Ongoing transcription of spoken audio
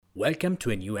Welcome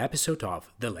to a new episode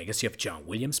of The Legacy of John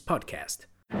Williams podcast.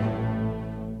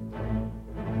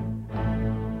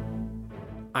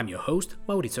 I'm your host,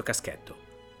 Maurizio Caschetto.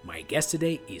 My guest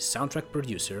today is soundtrack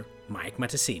producer Mike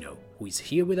Matessino, who is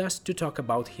here with us to talk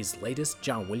about his latest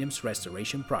John Williams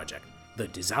restoration project, the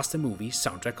Disaster Movie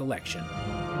Soundtrack Collection.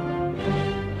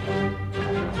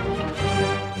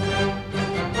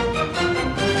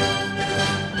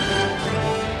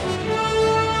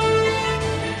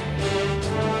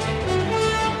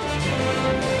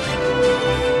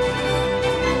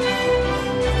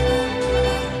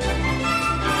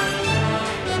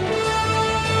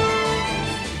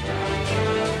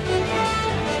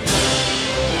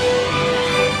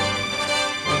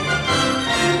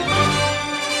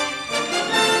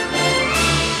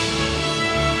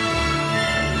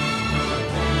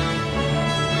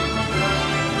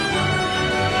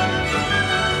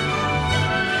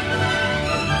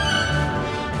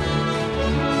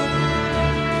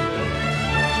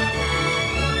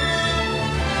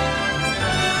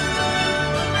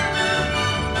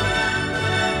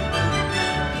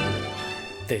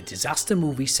 The Disaster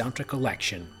Movie Soundtrack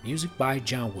Collection, music by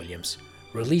John Williams,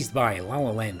 released by La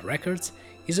La Land Records,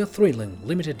 is a thrilling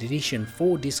limited edition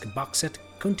 4-disc box set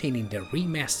containing the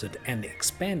remastered and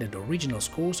expanded original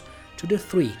scores to the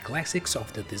three classics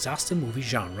of the disaster movie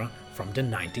genre from the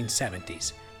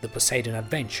 1970s, The Poseidon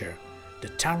Adventure, The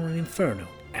Towering Inferno,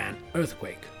 and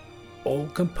Earthquake, all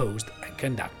composed and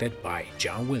conducted by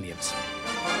John Williams.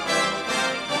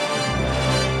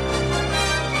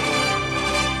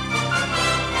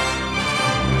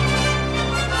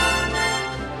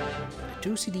 The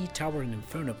 2-CD Towering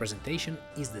Inferno presentation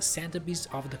is the centerpiece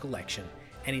of the collection,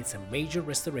 and it's a major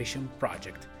restoration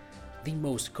project, the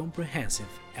most comprehensive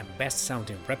and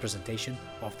best-sounding representation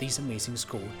of this amazing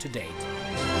score to date.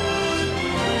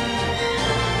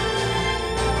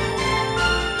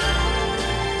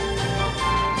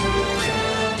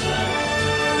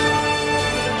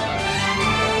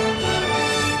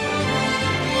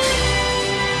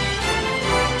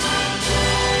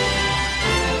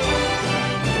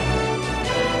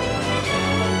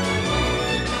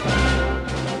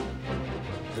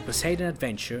 Poseidon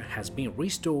Adventure has been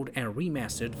restored and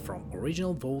remastered from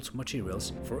original vault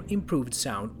materials for improved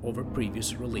sound over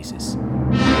previous releases.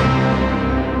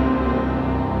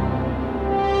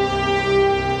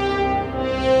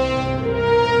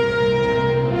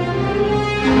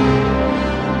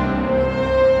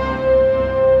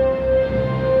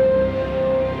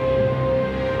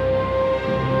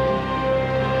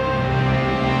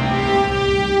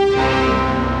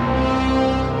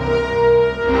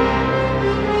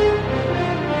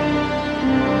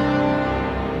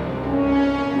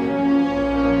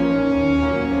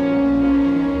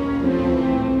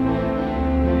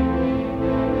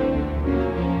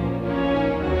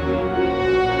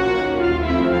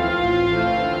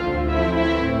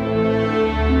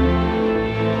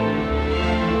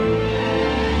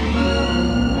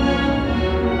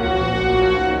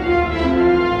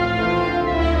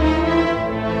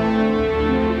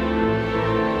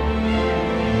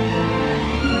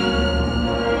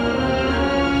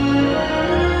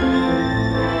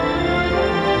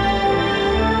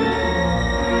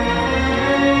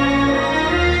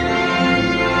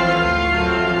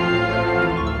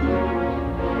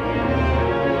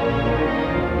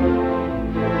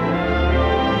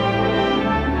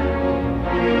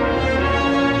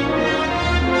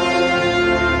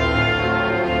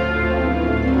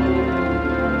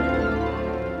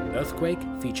 Earthquake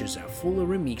features a fully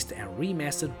remixed and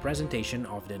remastered presentation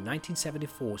of the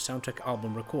 1974 soundtrack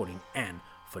album recording and,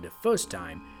 for the first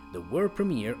time, the world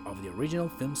premiere of the original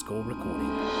film score recording.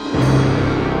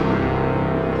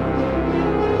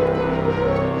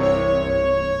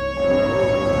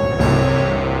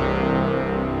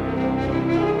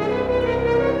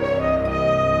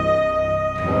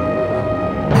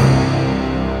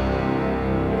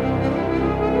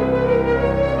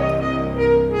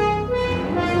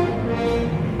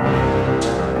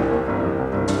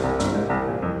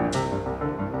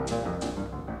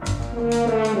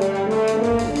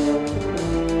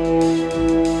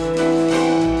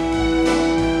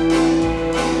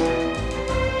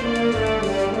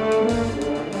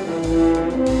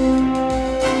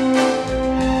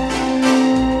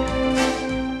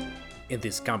 In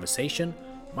this conversation,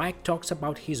 Mike talks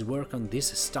about his work on this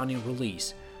stunning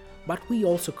release, but we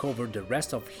also cover the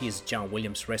rest of his John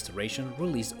Williams restoration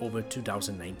released over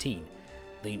 2019,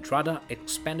 the Intrada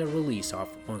expanded release of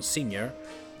Monsignor,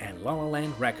 and La La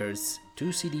Land Records'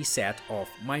 2-CD set of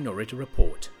Minority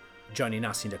Report. Joining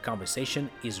us in the conversation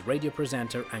is radio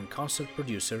presenter and concert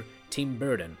producer Tim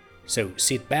Burden. So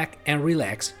sit back and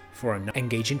relax for an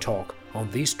engaging talk on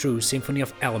this true symphony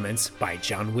of elements by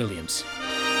John Williams.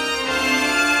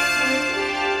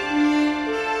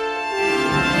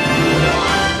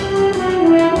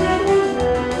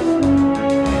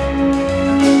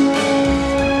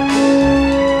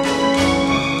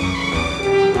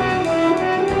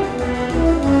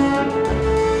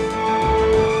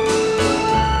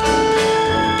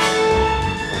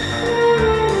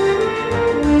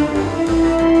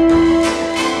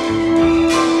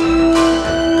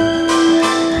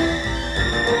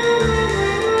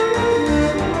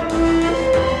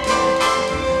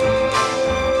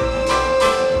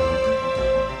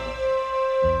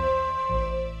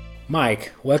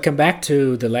 Mike, welcome back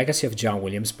to the Legacy of John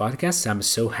Williams podcast. I'm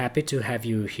so happy to have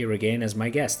you here again as my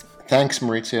guest. Thanks,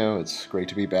 Maurizio. It's great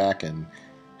to be back, and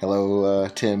hello,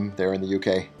 Tim, there in the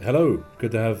UK. Hello,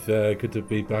 good to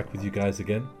be back with you guys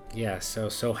again. Yeah,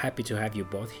 so happy to have you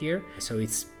both here. So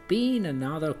it's been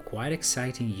another quite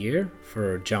exciting year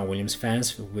for John Williams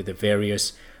fans with the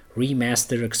various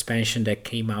remaster expansion that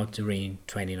came out during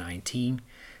 2019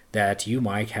 that you,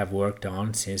 Mike, have worked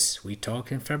on since we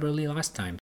talked in February last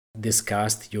time.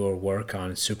 Discussed your work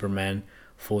on Superman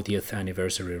 40th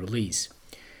anniversary release.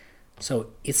 So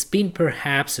it's been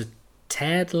perhaps a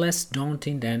tad less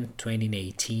daunting than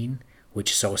 2018,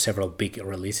 which saw several big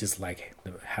releases like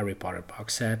the Harry Potter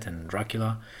box set and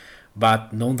Dracula,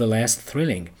 but nonetheless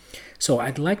thrilling. So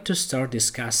I'd like to start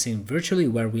discussing virtually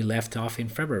where we left off in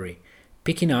February,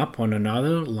 picking up on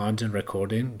another London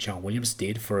recording John Williams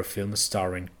did for a film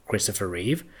starring Christopher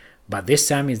Reeve. But this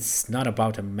time it's not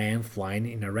about a man flying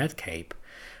in a red cape,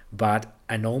 but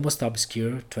an almost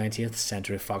obscure 20th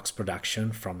Century Fox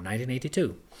production from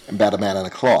 1982. About a man in a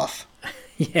cloth.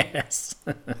 Yes.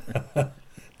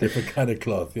 Different kind of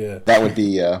cloth, yeah. That would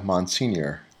be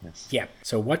Monsignor. Yes. Yeah.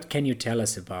 So what can you tell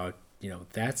us about,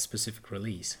 that specific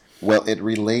release? Well, it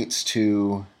relates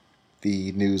to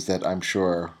the news that I'm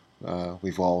sure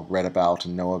we've all read about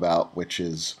and know about, which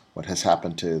is what has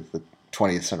happened to the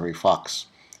 20th Century Fox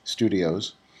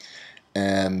Studios,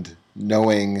 and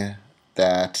knowing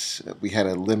that we had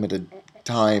a limited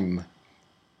time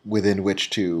within which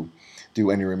to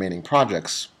do any remaining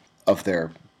projects of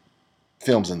their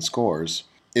films and scores,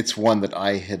 it's one that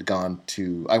I went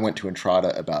to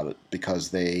Entrada about it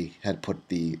because they had put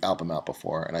the album out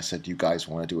before, and I said, you guys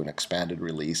want to do an expanded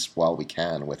release while we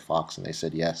can with Fox? And they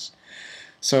said yes.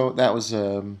 So that was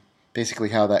basically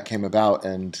how that came about,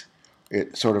 and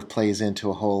it sort of plays into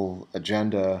a whole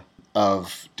agenda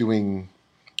of doing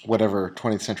whatever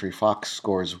 20th Century Fox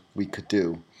scores we could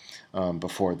do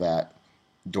before that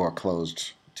door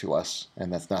closed to us.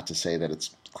 And that's not to say that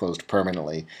it's closed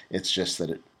permanently. It's just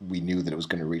that we knew that it was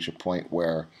going to reach a point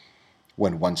where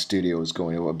when one studio is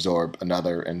going to absorb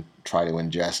another and try to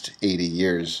ingest 80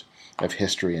 years of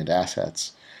history and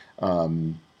assets,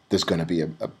 there's going to be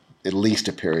at least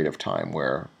a period of time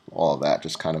where all of that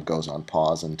just kind of goes on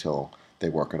pause until they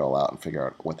work it all out and figure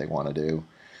out what they want to do.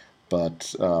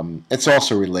 But it's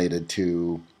also related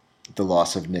to the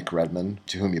loss of Nick Redman,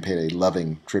 to whom you paid a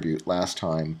loving tribute last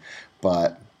time.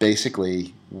 But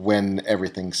basically, when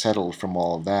everything settled from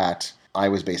all of that, I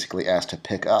was basically asked to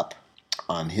pick up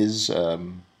on his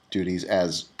duties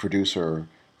as producer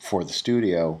for the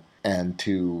studio and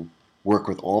to work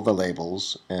with all the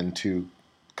labels and to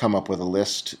come up with a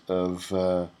list of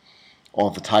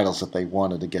all the titles that they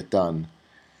wanted to get done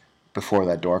before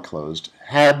that door closed.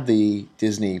 Had the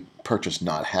Disney purchase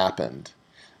not happened,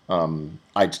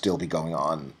 I'd still be going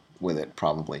on with it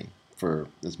probably for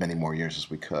as many more years as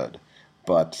we could.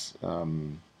 But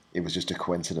it was just a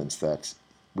coincidence that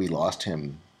we lost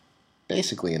him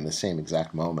basically in the same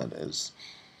exact moment as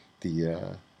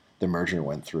the merger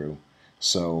went through.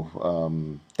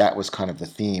 So that was kind of the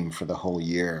theme for the whole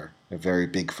year. A very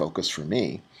big focus for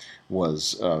me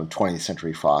was 20th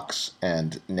Century Fox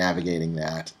and navigating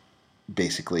that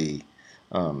basically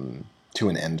to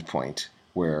an end point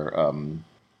where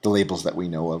the labels that we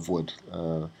know of would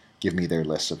give me their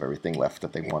lists of everything left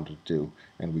that they wanted to do,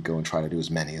 and we go and try to do as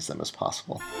many of them as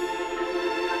possible.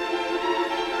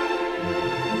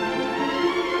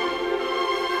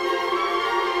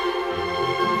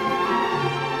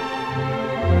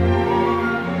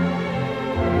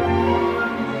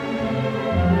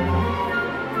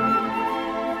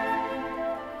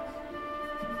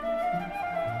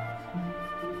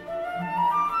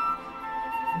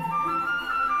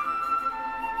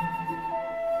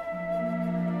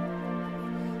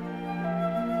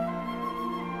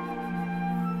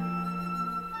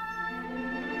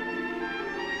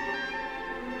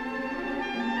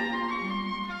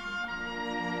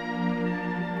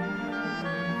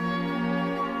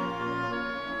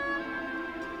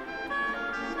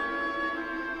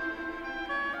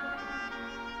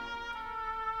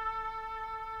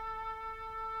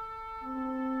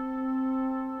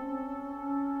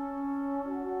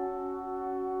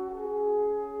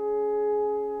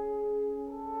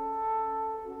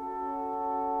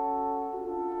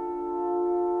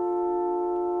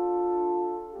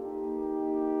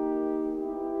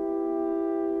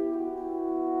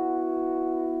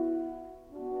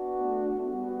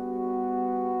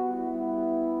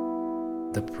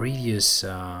 The previous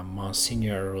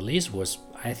Monsignor release was,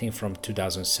 I think, from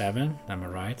 2007. Am I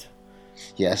right?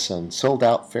 Yes, and sold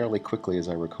out fairly quickly, as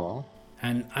I recall.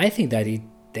 And I think that it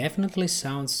definitely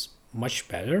sounds much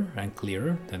better and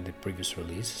clearer than the previous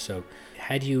release. So,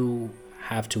 had you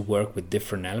have to work with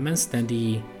different elements than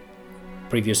the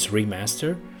previous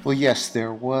remaster? Well, yes,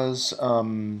 there was a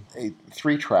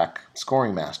 3-track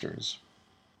scoring masters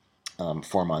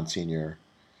for Monsignor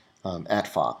at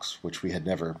Fox, which we had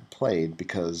never played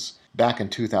because back in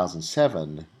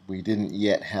 2007, we didn't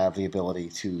yet have the ability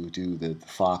to do the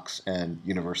Fox and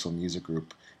Universal Music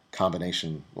Group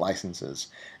combination licenses,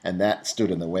 and that stood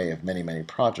in the way of many, many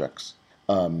projects.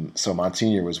 So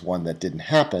Monsignor was one that didn't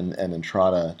happen, and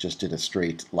Entrada just did a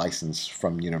straight license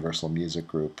from Universal Music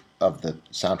Group of the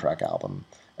soundtrack album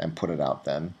and put it out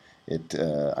then.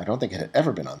 I don't think it had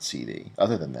ever been on CD,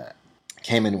 other than that.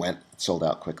 Came and went, sold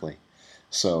out quickly.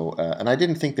 So, and I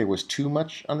didn't think there was too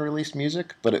much unreleased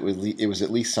music, but it was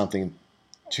at least something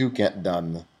to get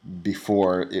done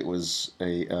before it was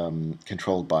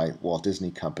controlled by Walt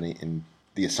Disney Company, and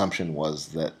the assumption was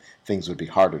that things would be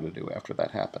harder to do after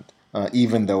that happened.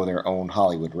 Even though their own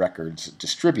Hollywood Records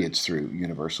distributes through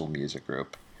Universal Music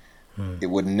Group, it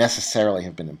wouldn't necessarily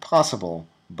have been impossible,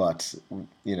 but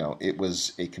it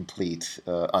was a complete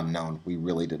unknown. We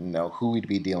really didn't know who we'd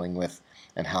be dealing with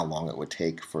and how long it would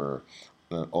take for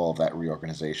all of that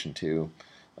reorganization to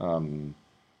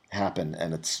happen,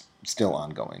 and it's still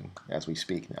ongoing as we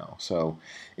speak now. So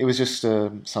it was just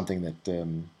something that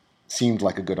seemed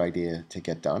like a good idea to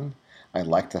get done. I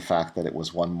liked the fact that it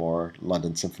was one more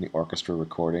London Symphony Orchestra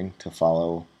recording to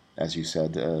follow, as you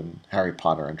said, Harry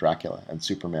Potter and Dracula and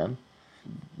Superman.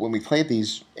 When we played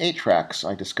these 8 tracks,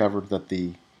 I discovered that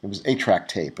it was 8-track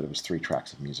tape, but it was 3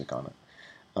 tracks of music on it.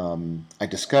 I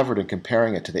discovered in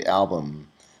comparing it to the album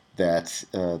that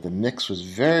the mix was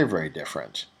very, very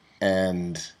different.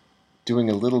 And doing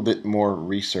a little bit more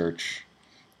research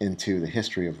into the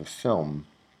history of the film,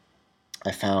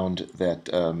 I found that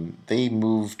they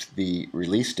moved the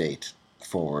release date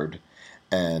forward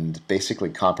and basically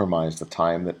compromised the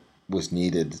time that was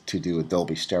needed to do a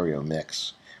Dolby Stereo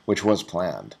mix, which was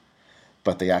planned.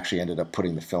 But they actually ended up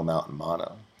putting the film out in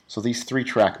mono. So these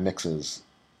 3-track mixes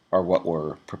are what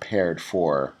were prepared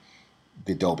for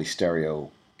the Dolby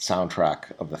Stereo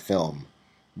soundtrack of the film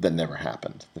that never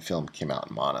happened. The film came out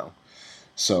in mono.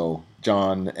 So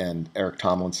John and Eric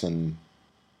Tomlinson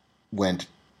went,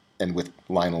 and with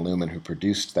Lionel Newman, who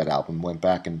produced that album, went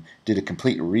back and did a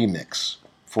complete remix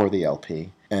for the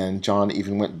LP. And John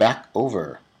even went back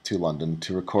over to London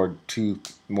to record 2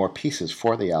 more pieces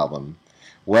for the album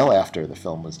well after the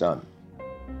film was done.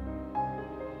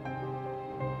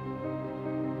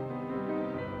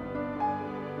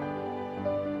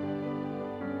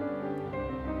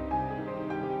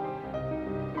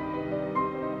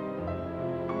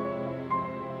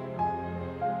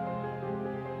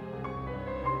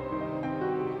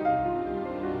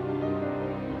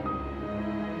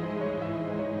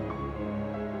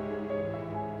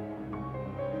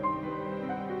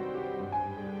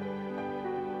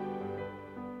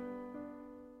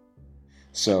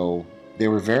 So they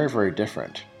were very, very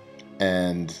different.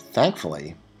 And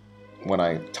thankfully, when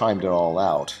I timed it all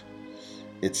out,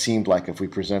 it seemed like if we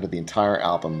presented the entire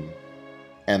album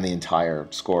and the entire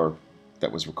score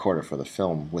that was recorded for the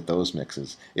film with those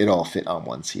mixes, it all fit on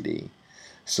one CD.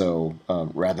 So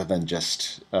rather than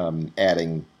just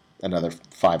adding another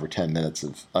 5 or 10 minutes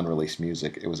of unreleased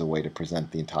music, it was a way to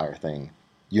present the entire thing.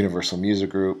 Universal Music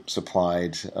Group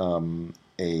supplied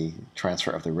a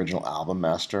transfer of the original album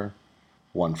master,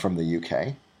 one from the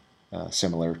UK,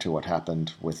 similar to what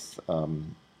happened with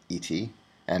E.T.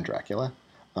 and Dracula.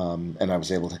 And I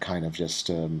was able to kind of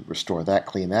just restore that,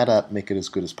 clean that up, make it as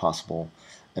good as possible,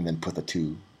 and then put the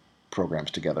 2 programs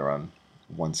together on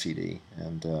one CD,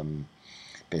 and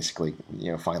basically,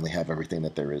 finally have everything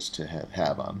that there is to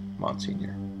have on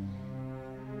Monsignor.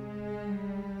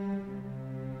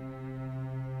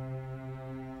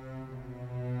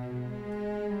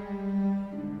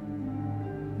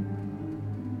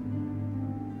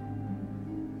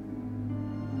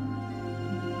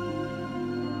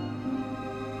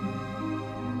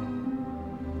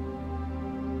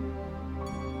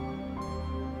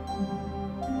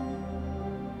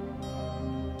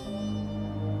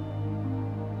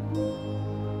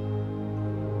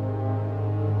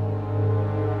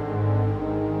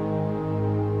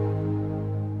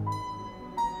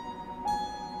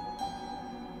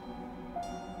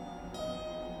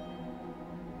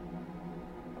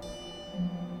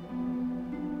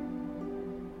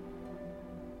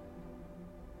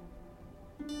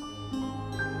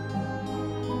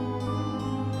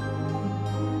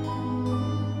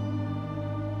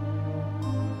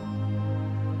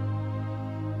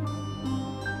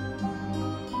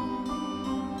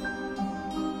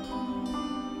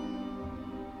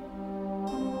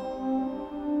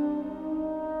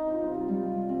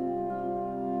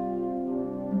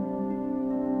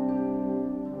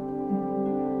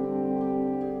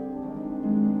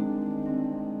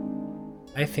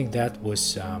 I think that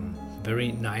was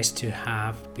very nice to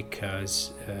have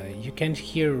because you can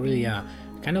hear really a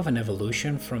kind of an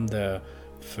evolution from the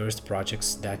first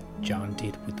projects that John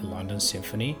did with the London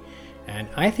Symphony. And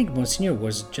I think Monsignor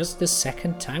was just the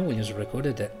second time Williams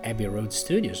recorded at Abbey Road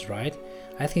Studios, right?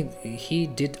 I think he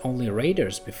did only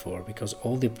Raiders before because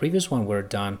all the previous ones were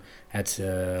done at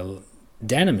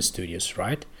Denham Studios,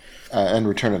 right? And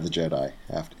Return of the Jedi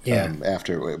Yeah.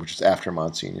 which is after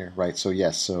Monsignor, right? So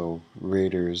yes, so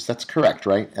Raiders, that's correct,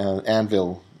 right?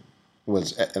 Anvil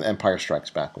was Empire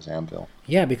Strikes Back was Anvil.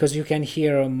 Yeah, because you can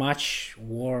hear a much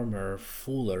warmer,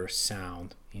 fuller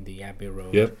sound in the Abbey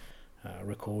Road Yep.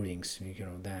 recordings,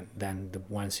 than the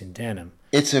ones in Denham.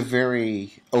 It's a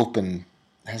very open,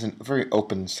 has a very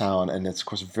open sound, and it's of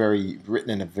course very written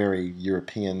in a very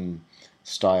European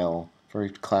style, very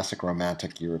classic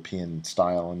romantic European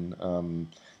style, and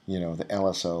the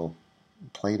LSO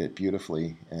played it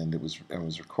beautifully, and it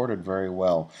was recorded very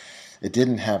well. It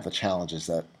didn't have the challenges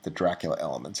that the Dracula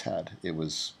elements had. It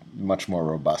was much more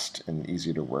robust and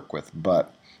easier to work with,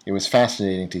 but it was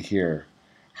fascinating to hear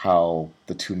how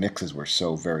the two mixes were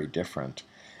so very different,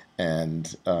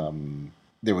 and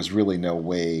there was really no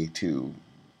way to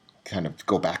kind of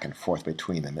go back and forth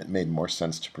between them. It made more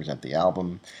sense to present the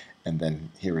album, and then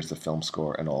here is the film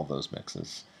score and all those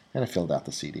mixes, and it filled out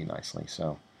the CD nicely.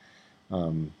 So,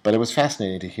 but it was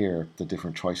fascinating to hear the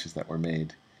different choices that were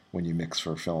made when you mix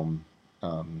for film,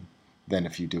 than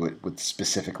if you do it with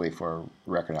specifically for a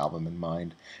record album in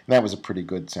mind. And that was a pretty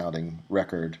good sounding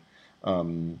record.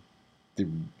 The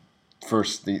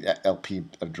LP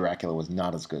of Dracula was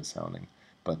not as good sounding,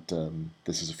 but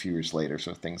this is a few years later,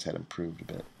 so things had improved a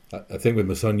bit. I think with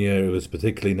Massonia, it was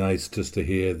particularly nice just to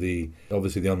hear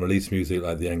obviously the unreleased music,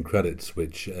 like the end credits,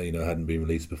 which hadn't been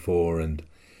released before, and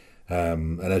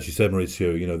as you said,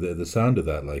 Mauricio, the sound of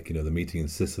that, like the meeting in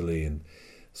Sicily and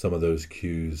some of those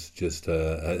cues, just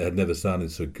had never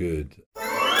sounded so good.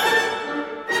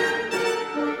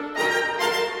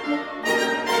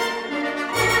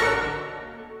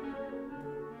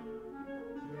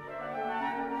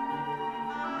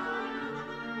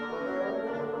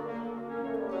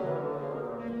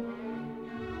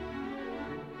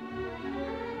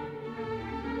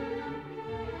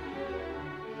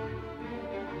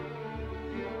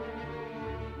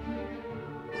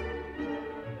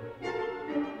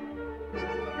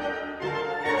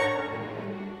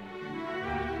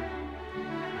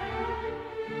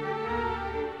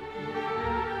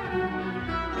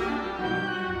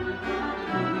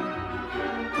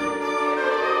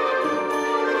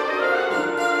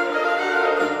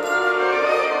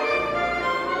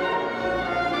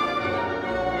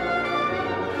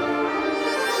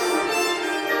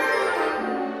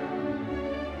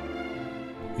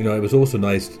 It was also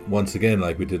nice, once again,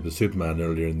 like we did with Superman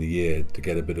earlier in the year, to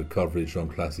get a bit of coverage on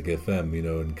Classic FM,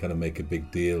 and kind of make a big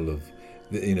deal of,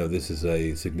 this is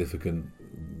a significant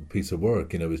piece of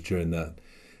work. It was during that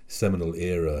seminal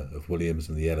era of Williams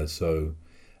and the LSO,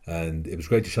 and it was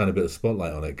great to shine a bit of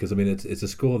spotlight on it, because, it's a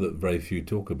score that very few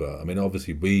talk about.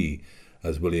 Obviously we,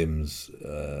 as Williams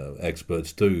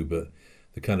experts do, but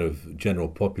the kind of general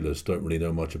populace don't really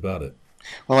know much about it.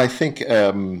 Well, I think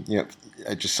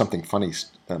just something funny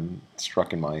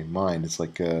struck in my mind. It's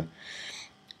like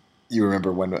you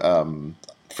remember when,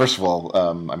 first of all,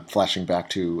 I'm flashing back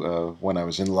to when I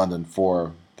was in London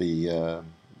for the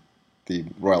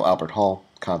Royal Albert Hall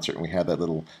concert, and we had that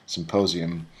little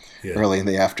symposium early in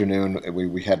the afternoon.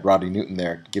 We had Rodney Newton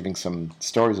there giving some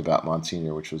stories about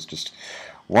Monsignor, which was just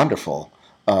wonderful,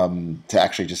 to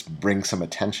actually just bring some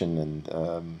attention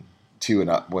and to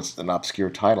what's an obscure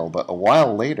title. But a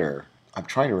while later, I'm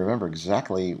trying to remember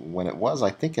exactly when it was. I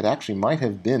think it actually might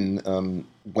have been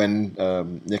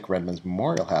when Nick Redman's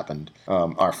memorial happened.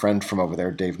 Our friend from over there,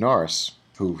 Dave Norris,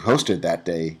 who hosted that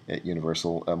day at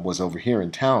Universal, was over here in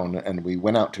town, and we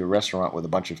went out to a restaurant with a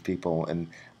bunch of people, and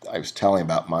I was telling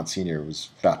about Monsignor was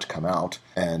about to come out,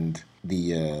 and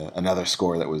the another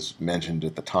score that was mentioned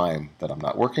at the time that I'm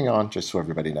not working on, just so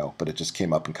everybody know, but it just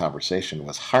came up in conversation,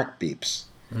 was Heartbeeps.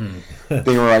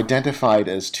 They were identified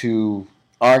as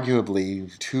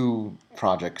arguably two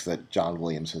projects that John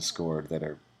Williams has scored that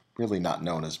are really not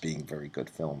known as being very good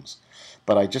films.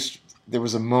 But there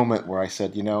was a moment where I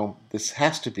said, this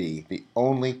has to be the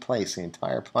only place on the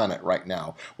entire planet right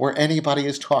now where anybody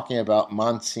is talking about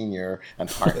Monsignor and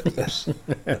Heartbeats.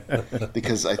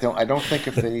 Because I don't think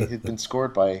if they had been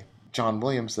scored by John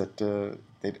Williams that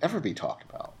they'd ever be talked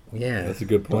about. Yeah, that's a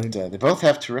good point. But they both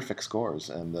have terrific scores,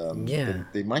 and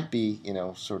they might be,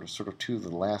 sort of two of the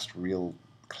last real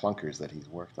clunkers that he's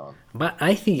worked on. But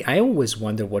I always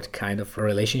wonder what kind of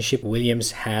relationship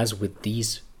Williams has with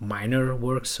these minor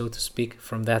works, so to speak,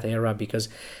 from that era, because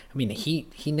I mean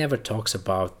he never talks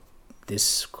about this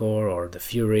score or The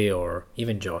Fury or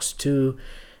even Jaws 2,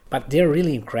 but they're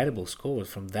really incredible scores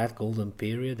from that golden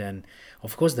period. And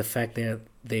of course the fact that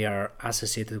they are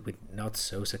associated with not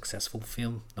so successful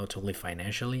film, not only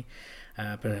financially,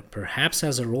 perhaps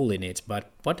has a role in it.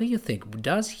 But what do you think?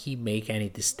 Does he make any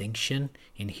distinction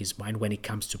in his mind when it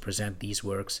comes to present these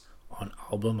works on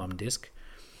album, on disc?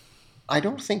 I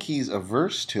don't think he's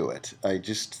averse to it. I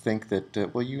just think that,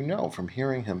 from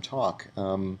hearing him talk,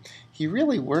 he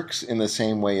really works in the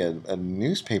same way a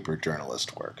newspaper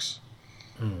journalist works.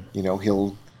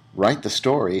 He'll write the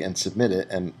story and submit it,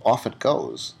 and off it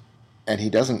goes. And he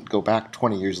doesn't go back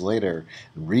 20 years later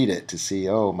and read it to see,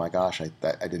 oh my gosh, I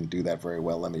didn't do that very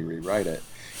well, let me rewrite it.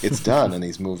 It's done, and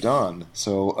he's moved on.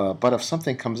 So, but if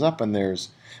something comes up and there's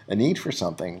a need for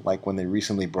something, like when they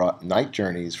recently brought Night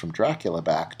Journeys from Dracula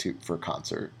back for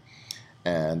concert,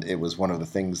 and it was one of the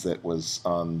things that was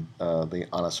on the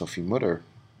Anna Sophie Mutter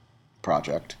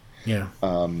project. Yeah.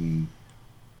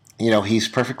 He's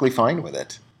perfectly fine with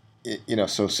it.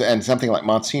 So and something like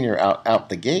Monsignor out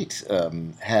the gate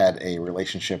had a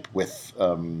relationship with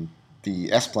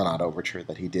the Esplanade Overture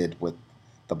that he did with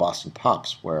the Boston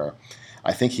Pops, where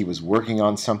I think he was working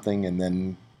on something and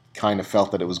then kind of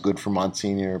felt that it was good for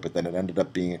Monsignor, but then it ended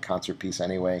up being a concert piece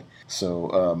anyway.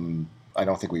 So I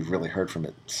don't think we've really heard from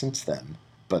it since then.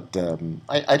 But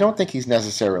I don't think he's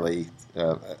necessarily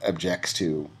objects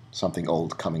to something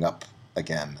old coming up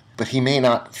again. But he may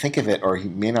not think of it, or he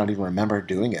may not even remember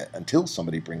doing it until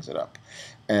somebody brings it up.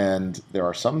 And there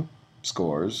are some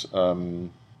scores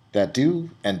that do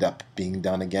end up being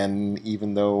done again,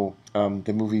 even though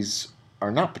the movies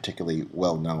are not particularly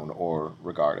well known or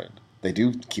regarded. They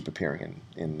do keep appearing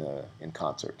in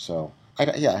concert. So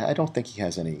I don't think he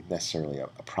has any necessarily a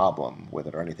problem with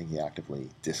it or anything he actively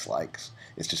dislikes.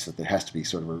 It's just that there has to be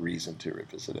sort of a reason to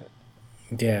revisit it.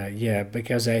 Yeah,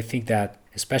 because I think that,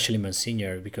 especially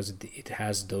Monsignor, because it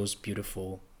has those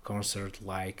beautiful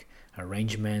concert-like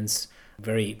arrangements,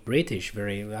 very British,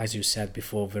 very, as you said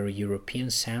before, very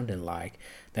European sounding like.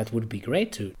 That would be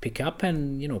great to pick up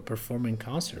and, perform in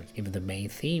concert. Even the main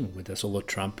theme with the solo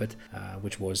trumpet,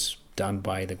 which was done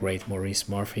by the great Maurice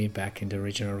Murphy back in the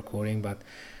original recording. But,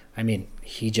 I mean,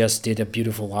 he just did a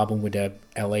beautiful album with a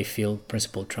LA Field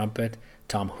principal trumpet,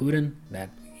 Tom Hooden, that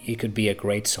he could be a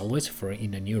great soloist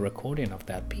in a new recording of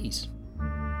that piece.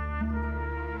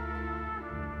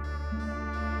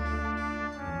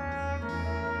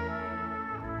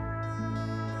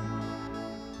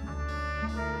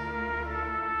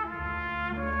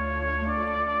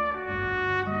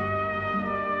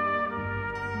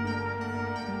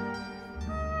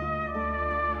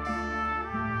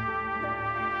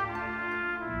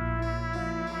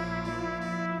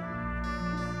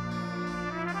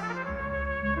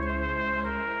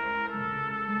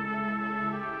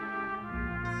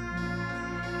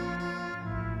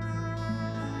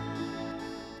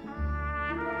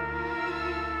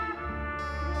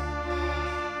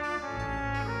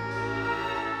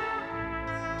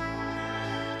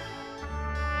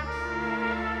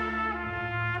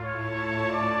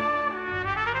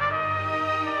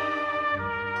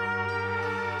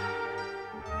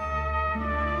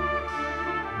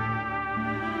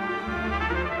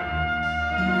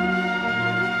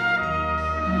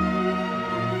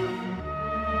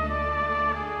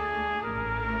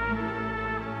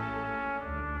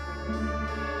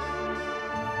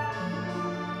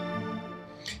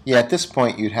 Yeah, at this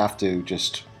point, you'd have to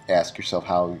just ask yourself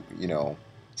how,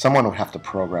 someone would have to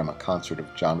program a concert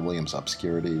of John Williams'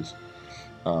 obscurities,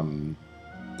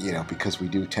 because we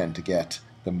do tend to get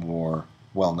the more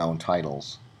well-known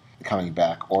titles coming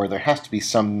back, or there has to be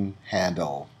some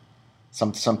handle,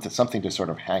 something to sort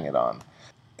of hang it on.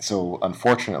 So,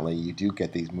 unfortunately, you do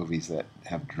get these movies that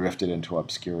have drifted into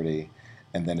obscurity,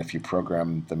 and then if you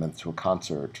program them into a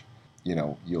concert,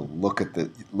 you'll look at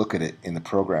it in the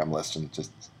program list, and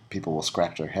just people will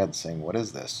scratch their heads saying, "What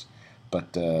is this?"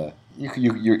 But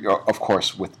you're of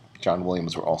course, with John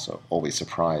Williams, we're also always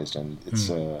surprised, and it's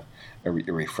a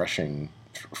refreshing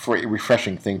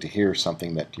thing to hear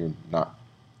something that you're not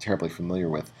terribly familiar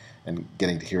with, and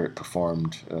getting to hear it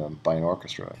performed by an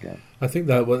orchestra again. I think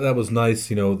that was nice.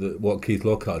 What Keith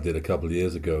Lockhart did a couple of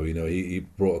years ago. He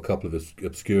brought a couple of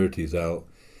obscurities out.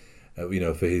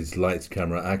 For his Lights,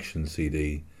 Camera, Action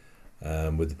CD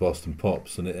with the Boston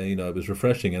Pops, and it was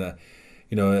refreshing. And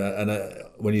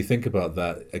when you think about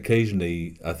that,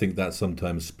 occasionally I think that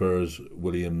sometimes spurs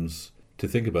Williams to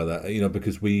think about that.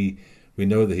 Because we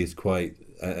know that he's quite,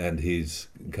 and he's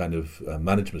kind of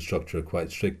management structure are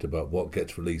quite strict about what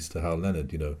gets released to Hal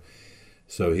Leonard,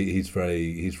 So he's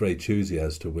very choosy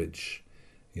as to which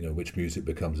music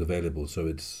becomes available.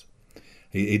 So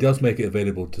he does make it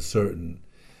available to certain,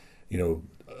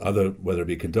 other, whether it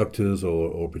be conductors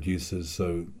or producers.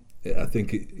 So I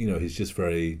think he's just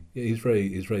he's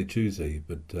very choosy,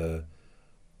 but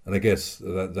and I guess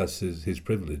that's his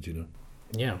privilege,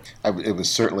 Yeah. It was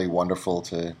certainly wonderful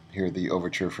to hear the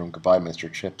overture from Goodbye,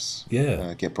 Mr. Chips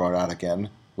get brought out again,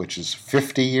 which is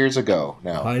 50 years ago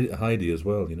now. Heidi as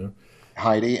well,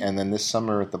 Heidi, and then this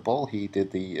summer at the Bull, he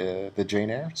did the Jane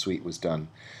Eyre suite was done.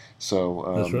 So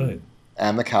that's right.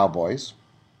 And the Cowboys,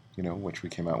 which we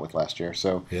came out with last year.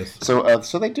 So yes.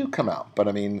 So they do come out, but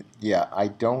I mean, yeah, I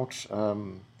don't.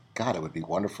 God, it would be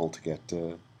wonderful to get.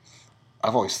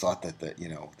 I've always thought that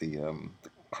the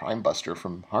Crime Buster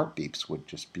from Heartbeeps would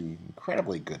just be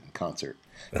incredibly good in concert.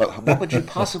 But what would you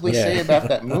possibly say about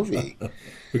that movie?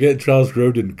 We get Charles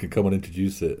Grodin can come and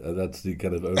introduce it. That's the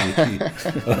kind of only key.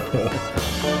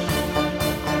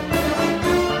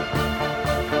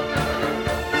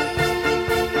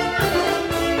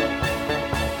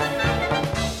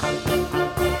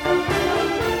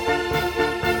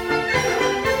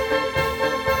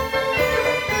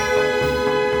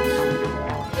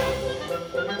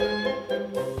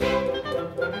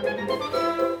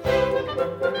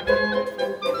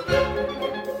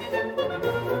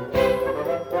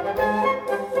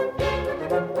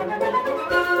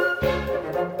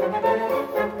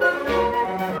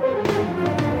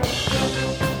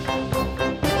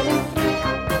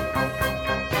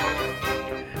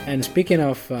 And speaking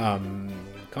of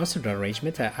concert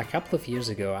arrangement, a couple of years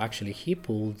ago, actually, he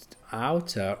pulled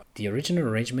out the original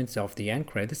arrangements of the end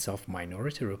credits of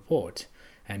Minority Report,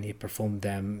 and he performed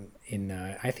them in,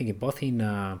 I think, both in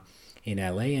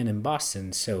LA and in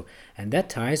Boston. So, and that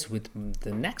ties with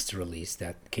the next release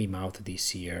that came out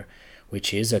this year,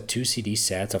 which is a 2 CD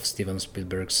set of Steven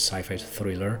Spielberg's sci-fi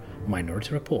thriller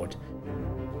Minority Report.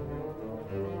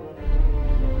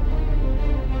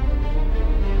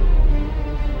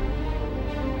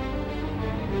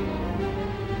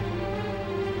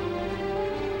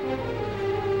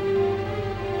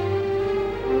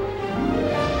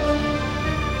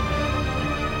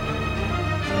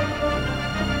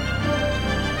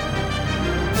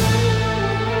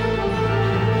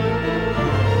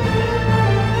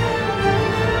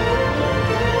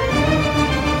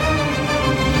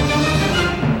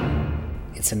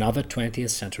 Another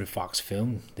 20th Century Fox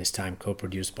film, this time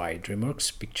co-produced by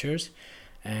DreamWorks Pictures,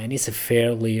 and it's a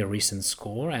fairly recent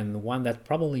score and one that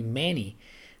probably many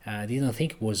didn't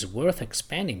think was worth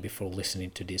expanding before listening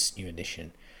to this new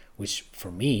edition, which for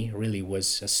me really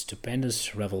was a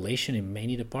stupendous revelation in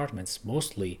many departments,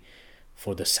 mostly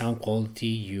for the sound quality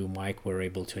you, Mike, were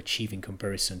able to achieve in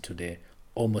comparison to the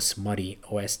almost muddy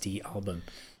OST album.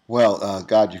 Well,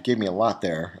 God, you gave me a lot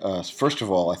there. First of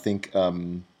all, I think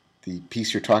the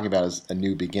piece you're talking about is A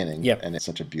New Beginning, yep. And it's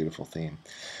such a beautiful theme.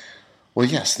 Well,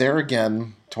 yes, there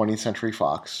again, 20th Century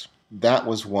Fox. That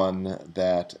was one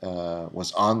that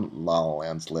was on La La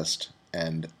Land's list,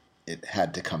 and it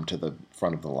had to come to the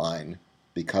front of the line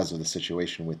because of the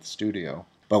situation with the studio.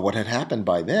 But what had happened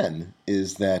by then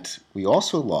is that we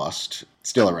also lost,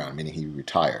 still around, meaning he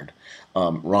retired,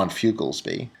 Ron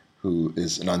Fugelsby, who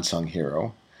is an unsung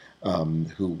hero,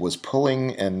 who was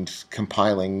pulling and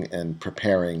compiling and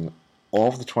preparing all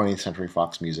of the 20th Century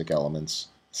Fox music elements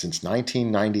since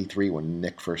 1993 when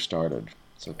Nick first started.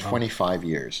 So 25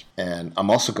 years. And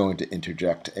I'm also going to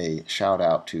interject a shout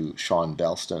out to Sean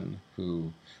Belston,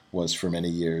 who was for many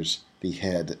years the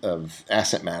head of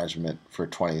asset management for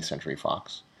 20th Century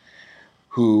Fox,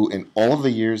 who in all of the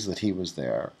years that he was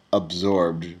there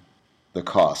absorbed the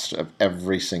cost of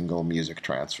every single music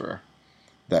transfer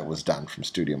that was done from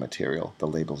studio material. The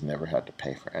labels never had to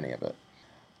pay for any of it.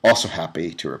 Also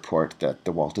happy to report that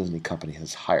the Walt Disney Company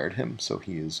has hired him, so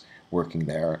he is working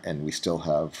there, and we still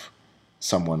have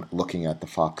someone looking at the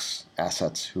Fox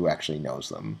assets who actually knows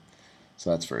them. So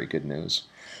that's very good news.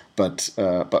 But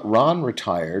Ron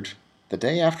retired the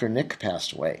day after Nick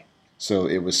passed away. So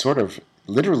it was sort of,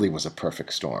 literally was a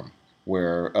perfect storm,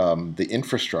 where the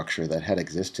infrastructure that had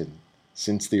existed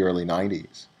since the early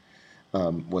 90s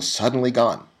was suddenly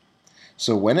gone.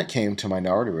 So when it came to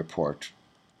Minority Report,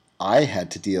 I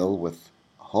had to deal with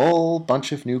a whole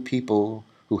bunch of new people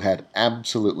who had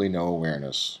absolutely no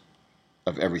awareness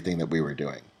of everything that we were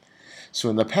doing. So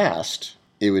in the past,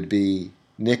 it would be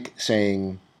Nick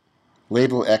saying,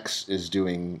 label X is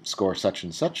doing score such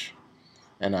and such,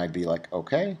 and I'd be like,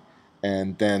 okay.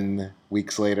 And then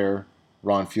weeks later,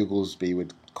 Ron Fugelsby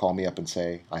would call me up and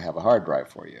say, I have a hard drive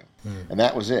for you. And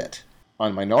that was it.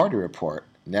 On Minority Report,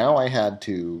 Now I had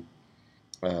to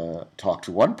talk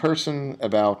to one person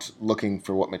about looking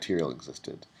for what material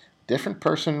existed, different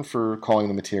person for calling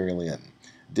the material in,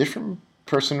 different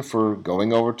person for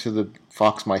going over to the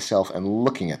Fox myself and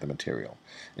looking at the material,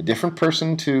 a different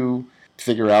person to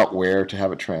figure out where to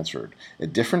have it transferred, a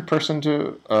different person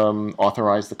to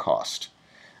authorize the cost.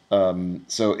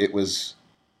 So it was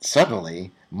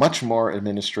suddenly much more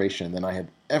administration than I had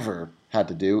ever had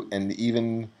to do, and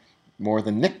even more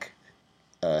than Nick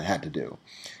had to do.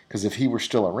 Because if he were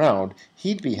still around,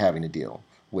 he'd be having to deal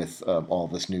with all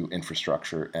this new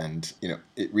infrastructure, and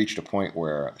it reached a point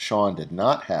where Sean did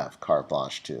not have carte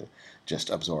blanche to just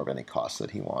absorb any costs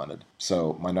that he wanted.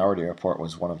 So Minority Report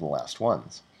was one of the last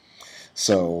ones.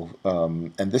 So,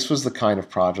 and this was the kind of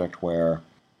project where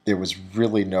there was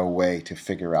really no way to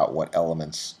figure out what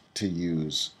elements to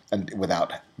use and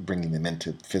without bringing them in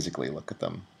to physically look at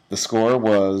them. The score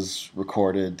was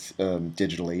recorded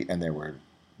digitally, and there were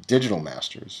digital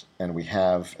masters, and we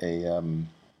have a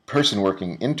person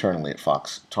working internally at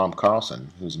Fox, Tom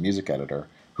Carlson, who's a music editor,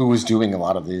 who was doing a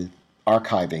lot of the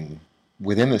archiving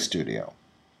within the studio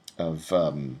of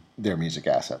their music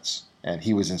assets. And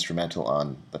he was instrumental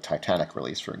on the Titanic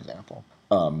release, for example.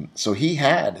 So he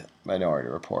had Minority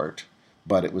Report,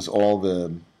 but it was all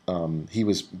the he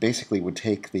was basically would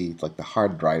take the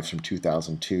hard drives from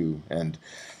 2002 and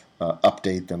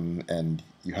update them, and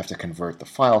you have to convert the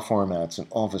file formats and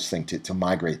all this thing to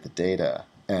migrate the data.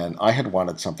 And I had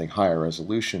wanted something higher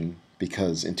resolution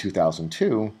because in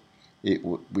 2002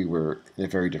 we were in a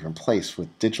very different place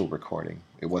with digital recording.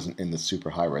 It wasn't in the super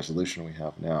high resolution we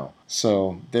have now.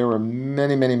 So there were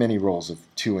many, many, many rolls of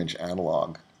 2-inch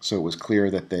analog. So it was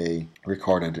clear that they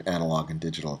recorded analog and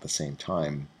digital at the same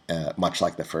time, much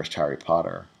like the first Harry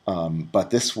Potter. But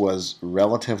this was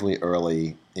relatively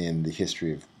early in the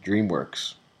history of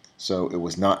DreamWorks. So it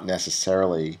was not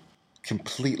necessarily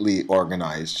completely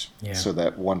organized so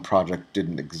that one project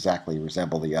didn't exactly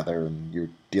resemble the other, and you're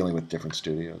dealing with different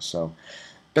studios. So,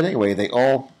 but anyway, they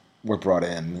all were brought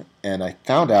in, and I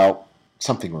found out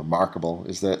something remarkable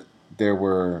is that there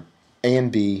were A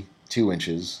and B 2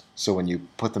 inches, so when you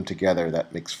put them together,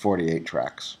 that makes 48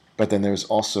 tracks. But then there's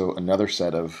also another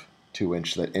set of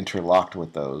 2-inch that interlocked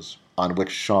with those, on which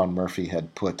Sean Murphy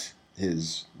had put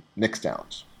his mix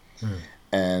downs.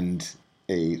 And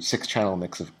a 6-channel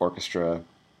mix of orchestra,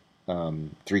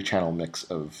 3-channel mix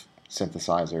of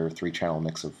synthesizer, 3-channel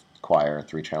mix of choir,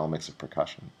 3-channel mix of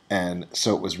percussion. And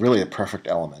so it was really a perfect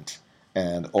element.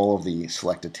 And all of the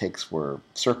selected takes were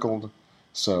circled.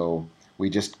 So we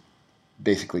just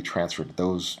basically transferred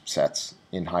those sets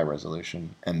in high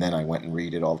resolution. And then I went and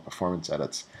redid all the performance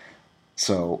edits.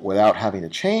 So without having to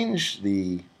change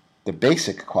the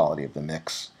basic quality of the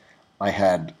mix, I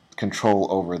had control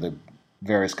over the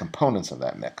various components of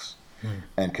that mix,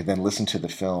 and could then listen to the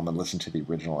film and listen to the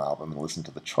original album and listen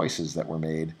to the choices that were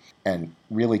made and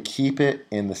really keep it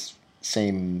in the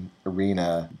same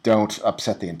arena. Don't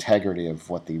upset the integrity of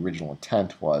what the original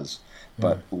intent was,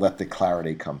 but let the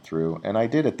clarity come through. And I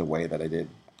did it the way that I did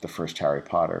the first Harry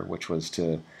Potter, which was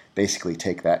to basically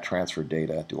take that transfer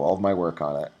data, do all of my work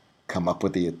on it, come up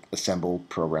with the assembled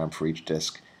program for each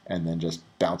disc, and then just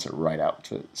bounce it right out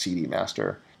to CD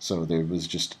master. So there was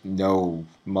just no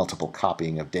multiple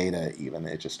copying of data even.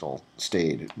 It just all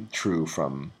stayed true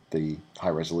from the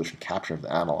high-resolution capture of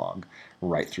the analog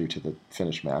right through to the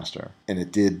finished master. And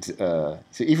it did, so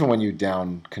even when you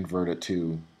down convert it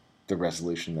to the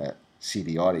resolution that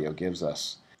CD audio gives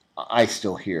us, I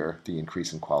still hear the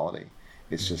increase in quality.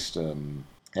 It's just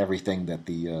everything that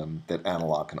that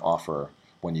analog can offer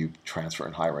when you transfer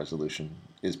in high resolution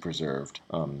is preserved.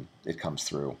 It comes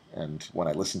through. And when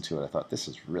I listened to it, I thought, this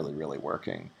is really, really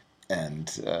working. And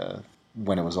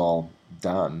when it was all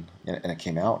done and it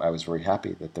came out, I was very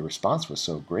happy that the response was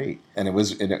so great. And it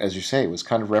was, as you say, it was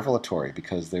kind of revelatory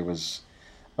because there was,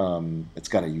 it's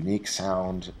got a unique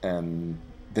sound, and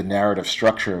the narrative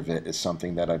structure of it is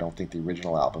something that I don't think the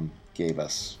original album gave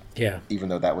us. Yeah. Even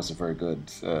though that was a very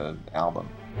good album.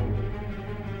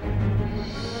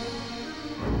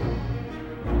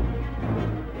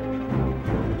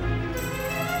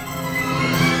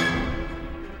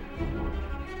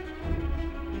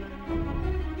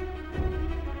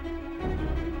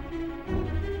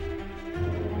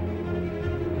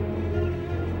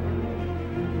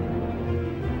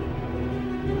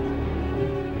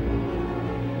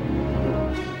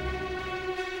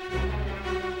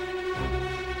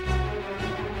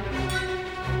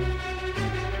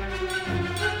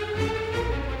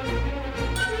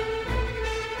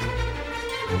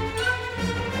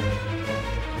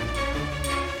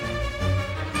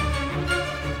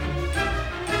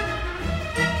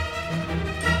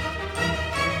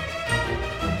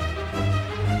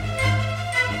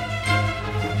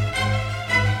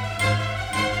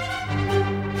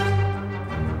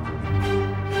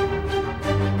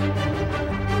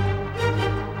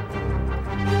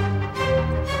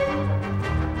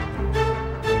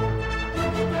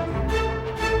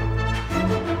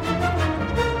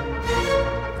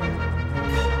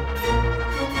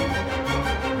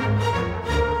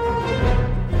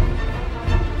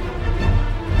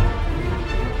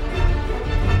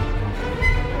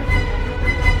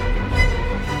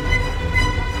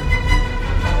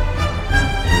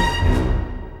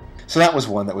 So that was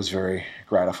one that was very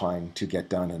gratifying to get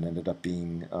done and ended up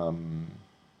being,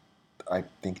 I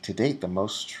think, to date, the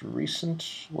most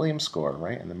recent Williams score,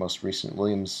 right? And the most recent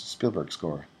Williams Spielberg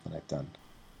score that I've done.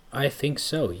 I think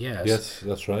so, yes. Yes,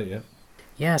 that's right, yeah.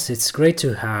 Yes, it's great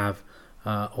to have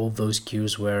all those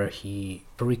cues where he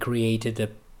recreated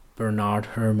the Bernard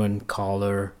Herrmann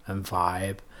color and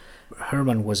vibe.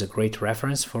 Herrmann was a great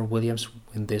reference for Williams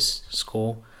in this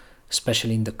score,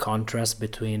 especially in the contrast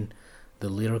between the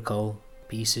lyrical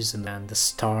pieces and then the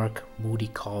stark,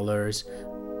 moody colors.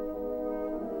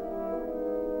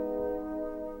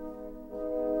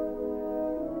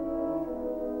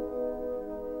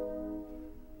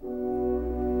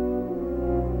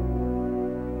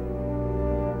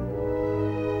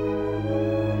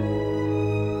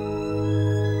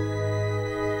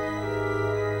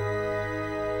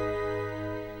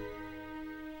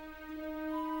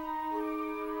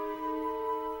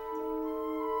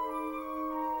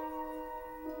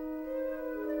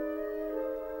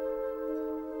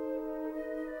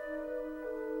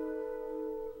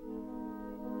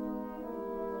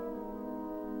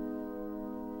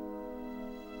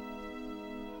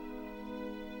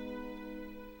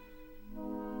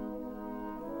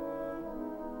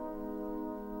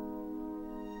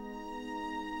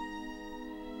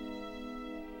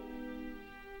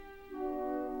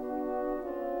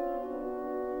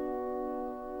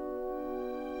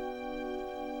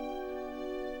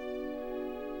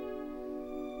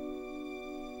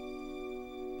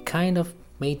 Kind of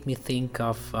made me think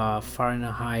of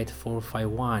Fahrenheit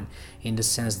 451 in the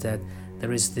sense that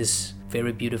there is this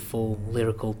very beautiful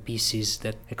lyrical pieces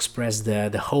that express the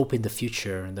hope in the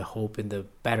future and the hope in the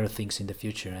better things in the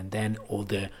future, and then all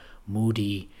the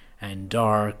moody and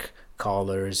dark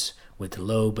colors with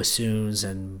low bassoons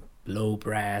and low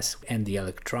brass and the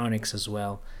electronics as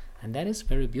well, and that is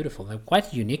very beautiful and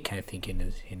quite unique, I think,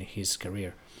 in his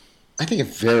career. I think a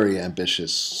very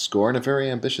ambitious score and a very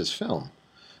ambitious film.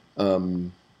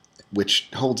 Which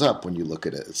holds up when you look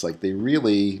at it. It's like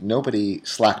nobody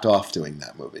slacked off doing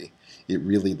that movie. They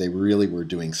really were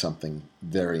doing something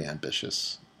very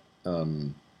ambitious,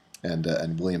 and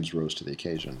Williams rose to the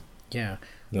occasion. Yeah.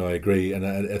 No, I agree, and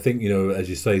I think, as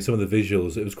you say, some of the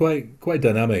visuals, it was quite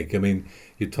dynamic. I mean,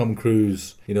 Tom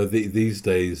Cruise. These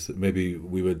days maybe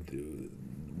we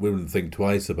wouldn't think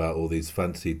twice about all these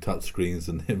fancy touchscreens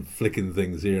and him flicking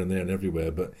things here and there and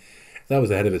everywhere, but that was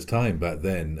ahead of its time back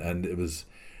then, and it was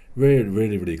really,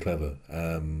 really, really clever.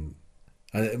 And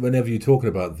whenever you're talking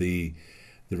about the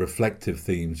reflective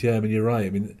themes, yeah, I mean, you're right. I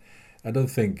mean, I don't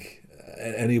think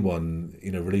anyone,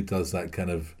 really does that kind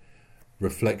of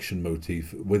reflection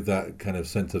motif with that kind of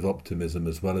sense of optimism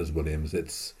as well as Williams.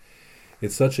 It's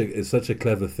such a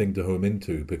clever thing to home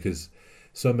into, because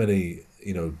so many,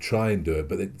 try and do it,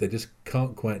 but they just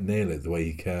can't quite nail it the way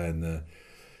he can,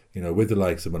 with the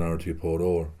likes of Minority Report,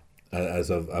 or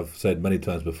as I've said many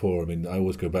times before, I mean, I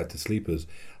always go back to Sleepers.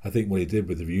 I think what he did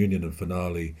with the reunion and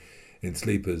finale in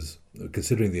Sleepers,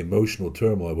 considering the emotional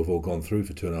turmoil we've all gone through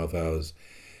for 2.5 hours,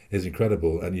 is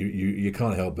incredible. And you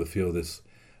can't help but feel this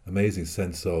amazing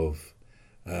sense of,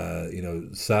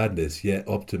 sadness, yet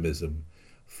optimism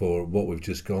for what we've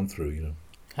just gone through,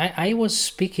 I was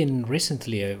speaking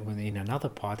recently in another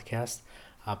podcast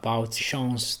about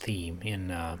Sean's theme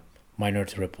in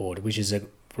Minority Report, which is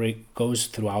goes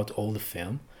throughout all the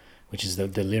film, which is the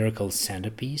lyrical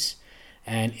centerpiece.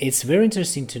 And it's very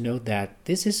interesting to note that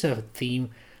this is a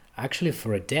theme actually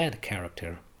for a dead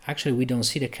character. Actually, we don't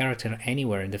see the character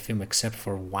anywhere in the film except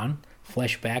for one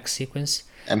flashback sequence.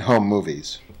 And home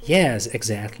movies. Yes,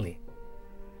 exactly.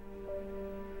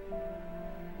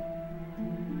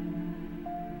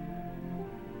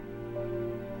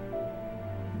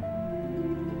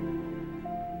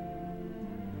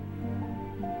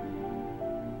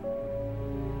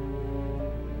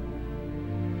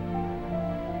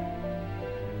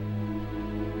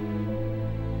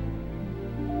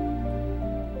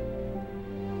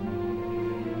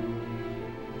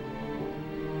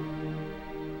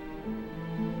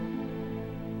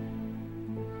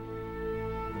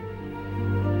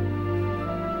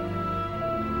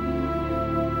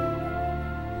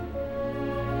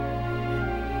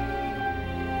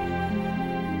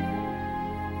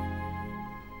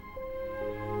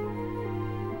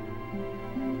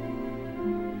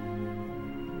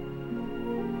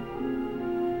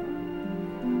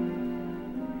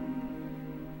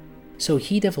 So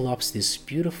he develops this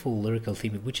beautiful lyrical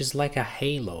theme, which is like a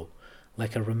halo,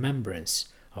 like a remembrance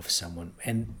of someone.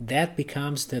 And that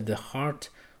becomes the heart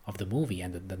of the movie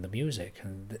and the music.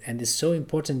 And it's so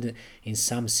important in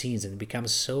some scenes, and it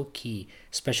becomes so key,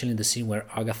 especially in the scene where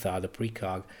Agatha, the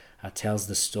precog, tells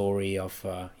the story of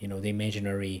the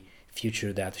imaginary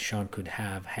future that Sean could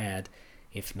have had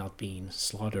if not being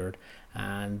slaughtered,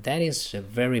 and that is a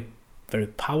very, very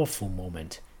powerful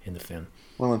moment in the film.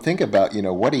 Well, and think about,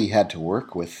 what he had to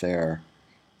work with there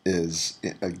is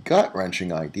a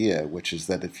gut-wrenching idea, which is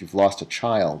that if you've lost a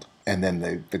child, and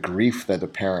then the grief that a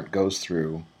parent goes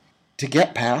through, to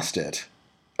get past it,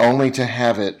 only to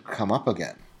have it come up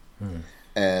again.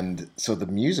 And so the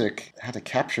music had to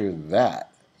capture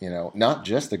that, not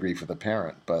just the grief of the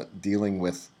parent, but dealing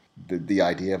with the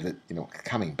idea of it,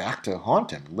 coming back to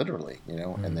haunt him, literally,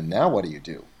 and then now what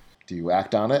do? Do you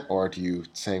act on it, or do you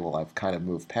say, well, I've kind of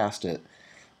moved past it,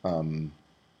 and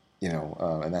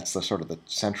that's the sort of the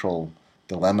central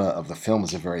dilemma of the film,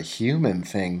 is a very human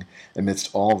thing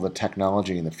amidst all the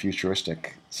technology and the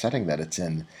futuristic setting that it's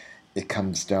in. It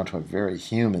comes down to a very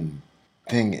human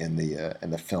thing in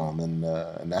the film,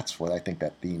 and that's what I think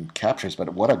that theme captures.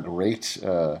 But what a great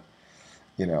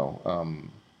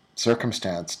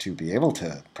circumstance to be able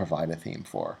to provide a theme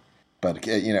for. But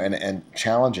and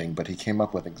challenging, but he came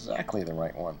up with exactly the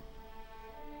right one.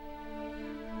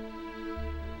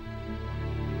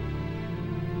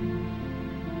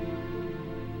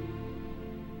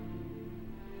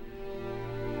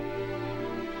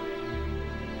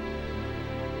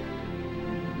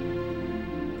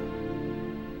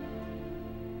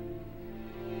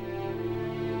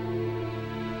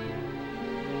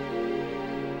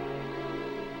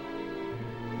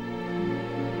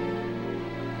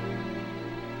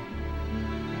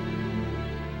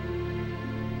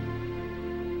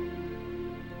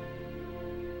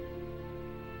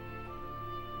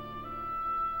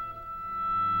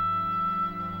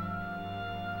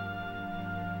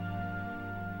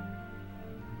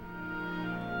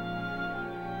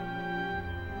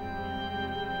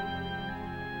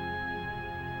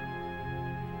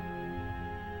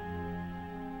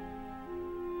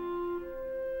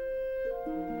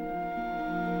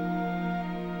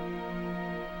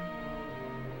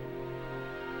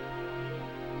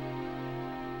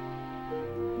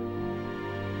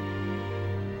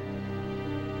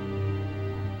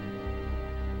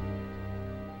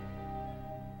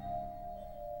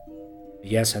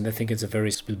 Yes, and I think it's a very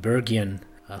Spielbergian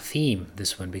theme,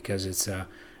 this one, because it's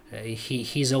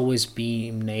he's always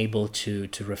been able to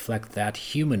reflect that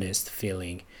humanist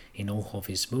feeling in all of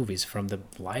his movies, from the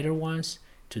lighter ones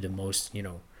to the most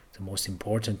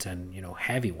important and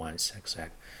heavy ones,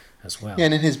 as well. Yeah,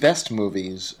 and in his best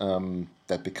movies,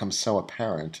 that becomes so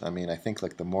apparent. I mean, I think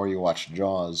like the more you watch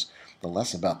Jaws, the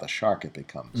less about the shark it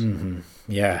becomes. Mm-hmm.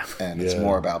 Yeah, and it's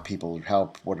more about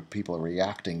what people are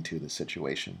reacting to the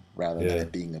situation rather than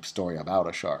it being a story about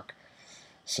a shark.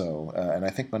 So, and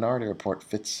I think Minority Report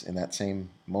fits in that same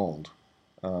mold,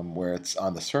 where it's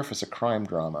on the surface a crime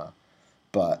drama,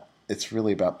 but it's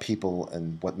really about people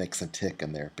and what makes them tick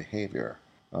and their behavior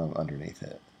underneath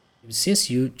it. Since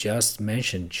you just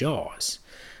mentioned Jaws,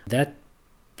 that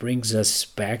brings us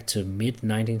back to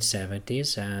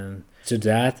mid-1970s and to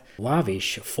that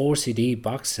lavish 4-CD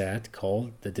box set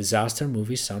called the Disaster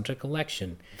Movie Soundtrack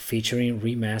Collection, featuring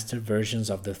remastered versions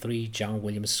of the 3 John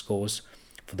Williams scores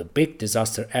for the big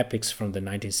disaster epics from the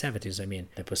 1970s. I mean,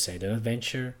 The Poseidon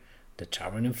Adventure, The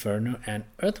Towering Inferno, and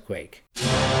Earthquake.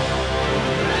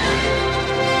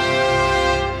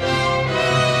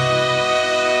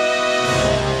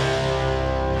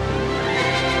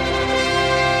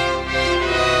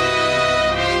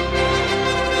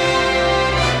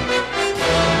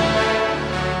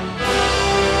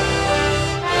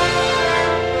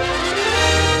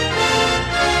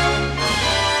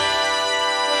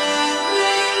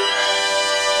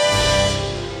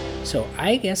 So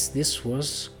I guess this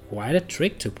was quite a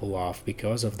trick to pull off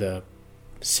because of the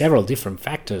several different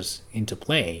factors into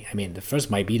play. I mean, the first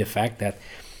might be the fact that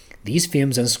these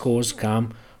films and scores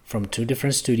come from 2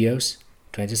 different studios,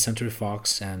 20th Century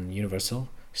Fox and Universal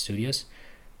Studios.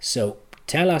 So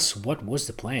tell us, what was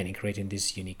the plan in creating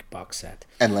this unique box set?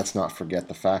 And let's not forget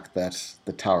the fact that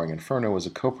The Towering Inferno was a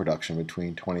co-production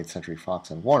between 20th Century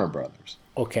Fox and Warner Brothers.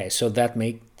 Okay, so that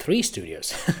made 3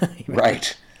 studios.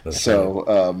 Right. So,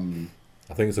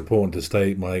 I think it's important to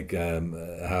state, Mike,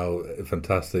 how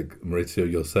fantastic,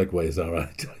 Maurizio, your segues are. I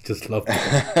just love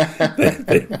them.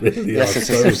 they really yes, are. It's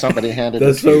as if somebody handed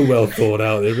They're it to so you. well thought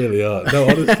out. They really are. No,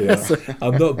 honestly,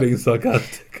 I'm not being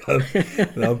sarcastic.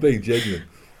 I'm being genuine.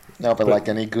 No, but like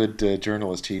any good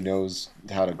journalist, he knows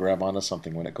how to grab onto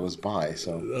something when it goes by.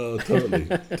 So, totally.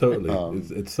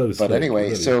 It's so. But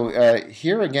anyway, really. So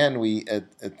here again, we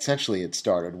essentially it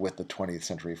started with the 20th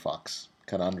Century Fox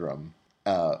conundrum,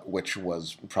 which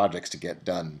was projects to get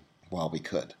done while we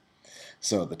could.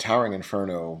 So the Towering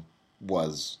Inferno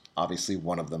was obviously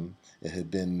one of them. It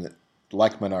had been,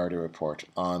 like Minority Report,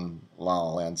 on La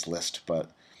La Land's list,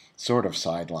 but sort of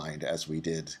sidelined as we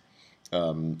did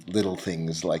little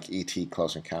things like E.T.,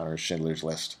 Close Encounters, Schindler's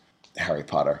List, Harry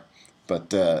Potter.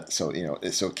 But so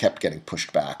it kept getting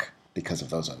pushed back because of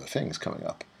those other things coming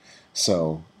up.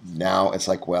 So now it's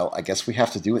like, well, I guess we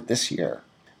have to do it this year.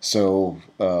 So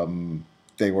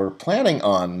they were planning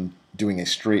on doing a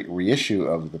straight reissue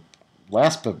of the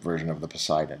last version of the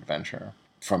Poseidon Adventure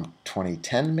from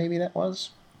 2010, maybe that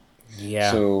was.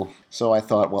 Yeah. So I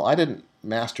thought, well, I didn't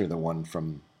master the one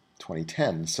from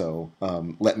 2010, so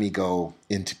let me go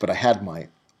into. But I had my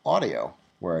audio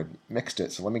where I mixed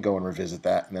it, so let me go and revisit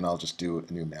that, and then I'll just do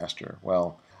a new master.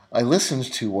 Well, I listened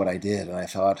to what I did, and I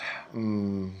thought,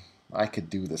 I could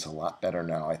do this a lot better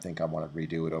now. I think I want to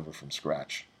redo it over from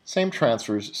scratch. Same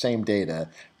transfers, same data,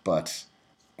 but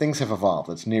things have evolved.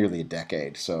 It's nearly a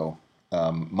decade, so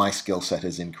my skill set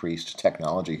has increased,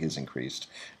 technology has increased,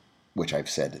 which I've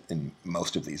said in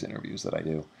most of these interviews that I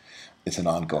do. It's an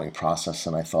ongoing process,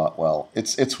 and I thought, well,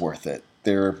 it's worth it.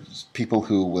 There are people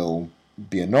who will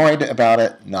be annoyed about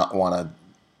it, not want to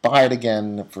buy it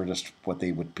again for just what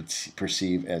they would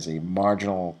perceive as a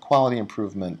marginal quality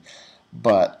improvement.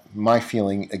 But my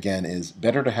feeling, again, is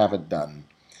better to have it done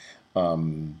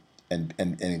and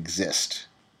exist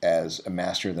as a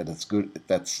master that is good,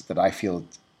 that I feel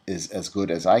is as good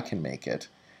as I can make it,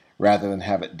 rather than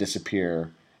have it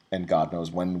disappear and God knows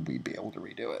when we'd be able to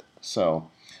redo it. So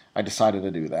I decided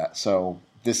to do that. So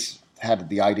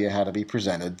the idea had to be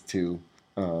presented to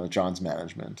John's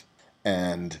management,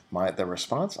 and the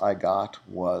response I got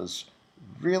was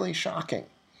really shocking.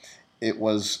 It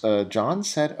was, John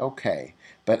said, okay,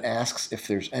 but asks if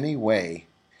there's any way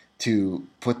to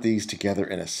put these together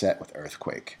in a set with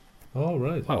Earthquake. Oh,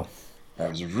 right. Wow. I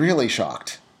was really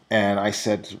shocked. And I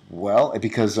said, well,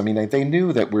 because, they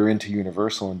knew that we're into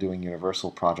Universal and doing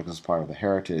Universal projects as part of the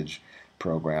Heritage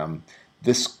program.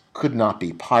 This could not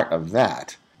be part of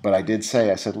that. But I did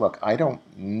say, I said, look, I don't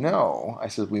know. I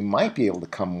said, we might be able to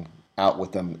come out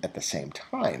with them at the same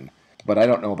time, but I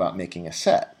don't know about making a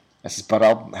set. I said, but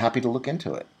I'm happy to look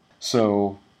into it.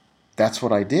 So that's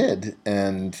what I did,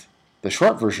 and the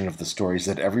short version of the story is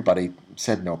that everybody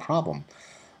said no problem.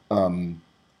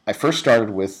 I first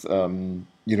started with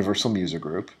Universal Music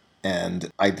Group, and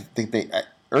I think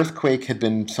Earthquake had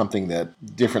been something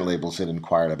that different labels had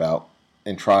inquired about.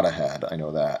 Entrada had, I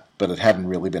know that, but it hadn't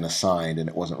really been assigned, and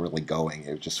it wasn't really going.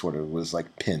 It just sort of was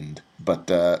like pinned. But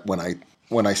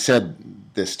when I said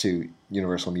this to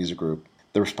Universal Music Group,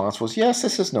 the response was, yes,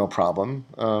 this is no problem.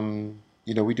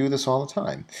 We do this all the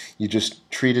time. You just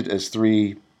treat it as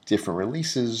 3 different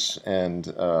releases,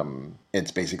 and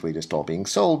it's basically just all being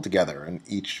sold together, and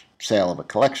each sale of a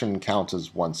collection counts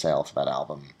as one sale for that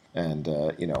album. And,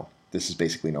 this is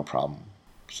basically no problem.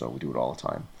 So we do it all the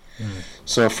time.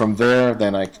 So from there,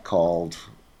 then I called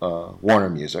Warner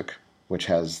Music, which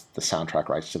has the soundtrack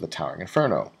rights to The Towering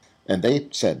Inferno, and they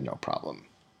said no problem.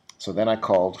 So then I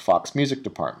called Fox Music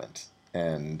Department,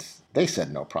 and they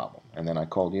said no problem. And then I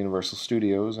called Universal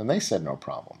Studios, and they said no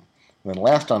problem. And then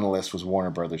last on the list was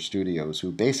Warner Brothers Studios,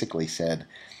 who basically said,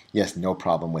 yes, no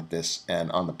problem with this,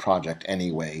 and on the project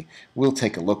anyway, we'll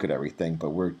take a look at everything, but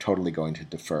we're totally going to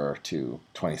defer to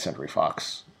 20th Century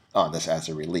Fox on this as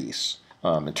a release.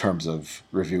 In terms of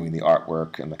reviewing the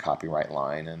artwork and the copyright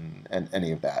line and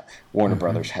any of that. Warner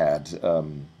Brothers had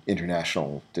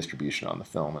international distribution on the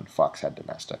film, and Fox had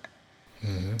domestic.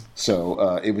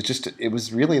 So it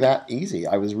was really that easy.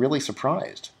 I was really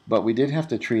surprised. But we did have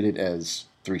to treat it as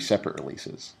 3 separate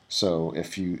releases. So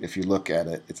if you look at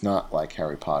it, it's not like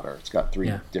Harry Potter. It's got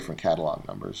 3 different catalog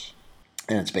numbers.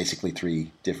 And it's basically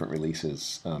 3 different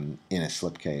releases in a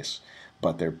slipcase.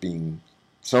 But they're being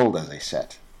sold as a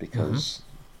set, because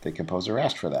the composer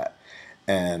asked for that.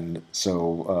 And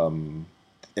so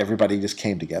everybody just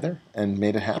came together and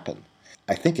made it happen.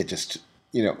 I think it just,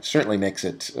 certainly makes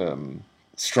it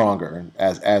stronger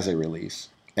as a release.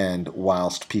 And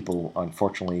whilst people,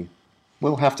 unfortunately,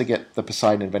 will have to get the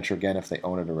Poseidon Adventure again if they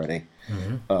own it already,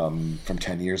 from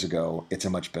 10 years ago, it's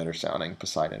a much better sounding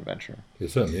Poseidon Adventure.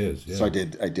 It certainly is, yeah. So I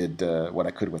did what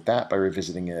I could with that by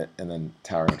revisiting it, and then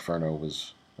Towering Inferno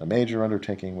was a major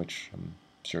undertaking, which I'm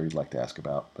sure you'd like to ask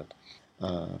about,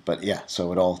 but yeah.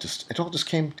 So it all just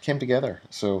came together.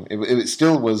 So it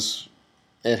still was.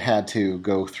 It had to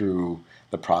go through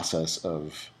the process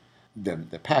of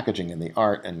the packaging and the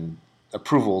art and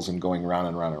approvals and going round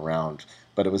and round and round.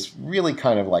 But it was really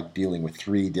kind of like dealing with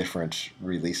 3 different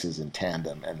releases in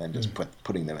tandem, and then just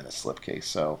putting them in a slipcase.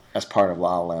 So as part of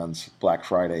La La Land's Black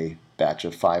Friday batch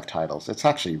of 5 titles, it's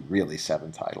actually really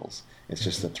 7 titles. It's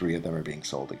just that 3 of them are being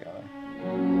sold together.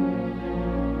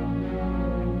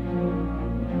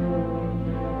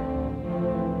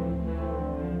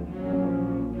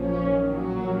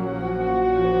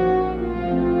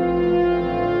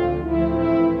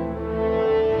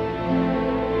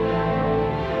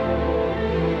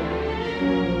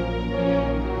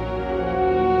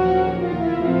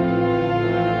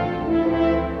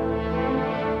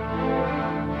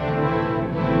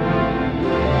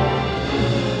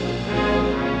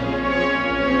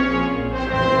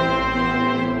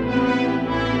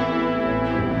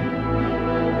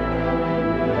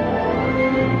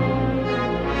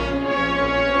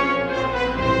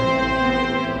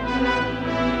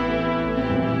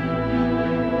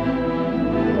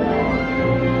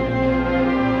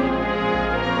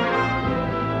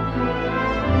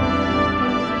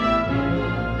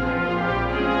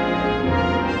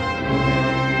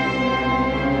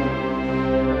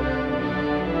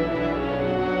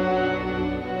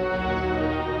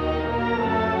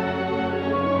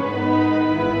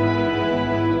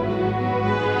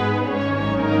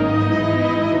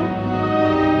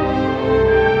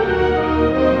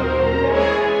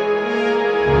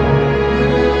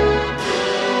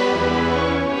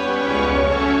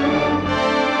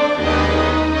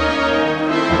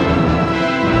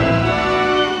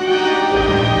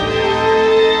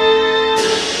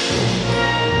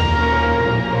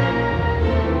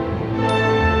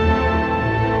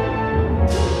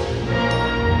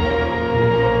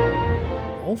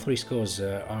 three scores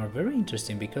are very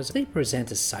interesting because they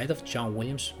present a side of John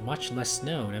Williams much less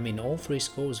known. I mean, all three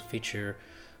scores feature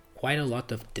quite a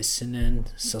lot of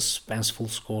dissonant, suspenseful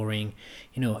scoring.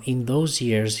 In those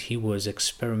years, he was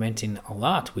experimenting a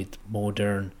lot with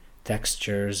modern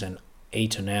textures and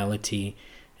atonality.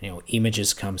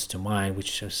 Images comes to mind,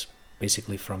 which is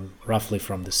basically roughly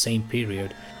from the same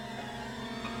period.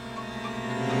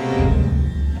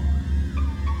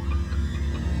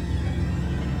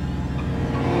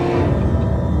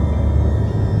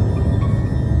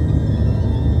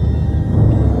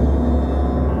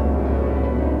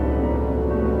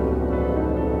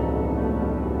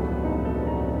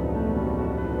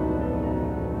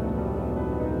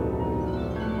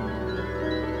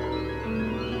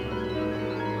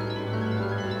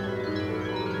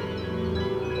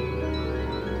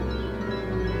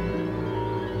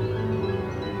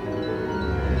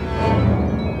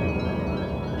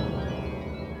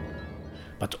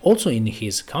 But also in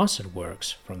his concert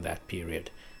works from that period.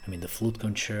 I mean, the Flute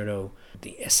Concerto,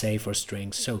 the Essay for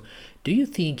Strings. So, do you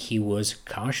think he was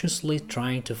consciously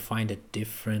trying to find a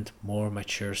different, more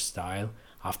mature style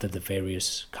after the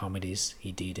various comedies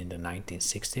he did in the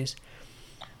 1960s?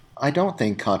 I don't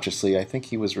think consciously. I think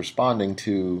he was responding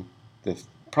to the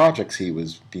projects he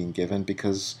was being given,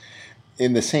 because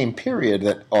in the same period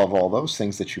that of all those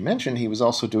things that you mentioned, he was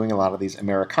also doing a lot of these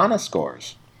Americana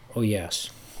scores. Oh, yes.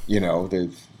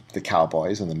 The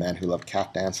Cowboys and the Man Who Loved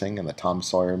Cat Dancing and the Tom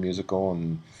Sawyer musical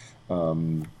and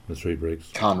the Three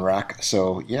Briggs, Conrack.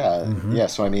 So yeah.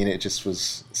 So I mean, it just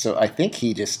was. So I think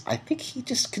he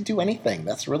just could do anything.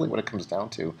 That's really what it comes down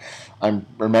to. I'm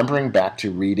remembering back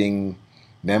to reading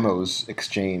memos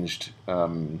exchanged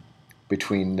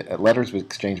letters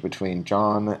exchanged between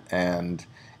John and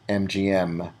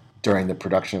MGM during the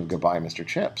production of Goodbye, Mr.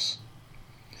 Chips.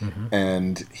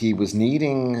 And he was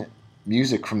needing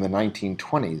music from the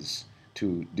 1920s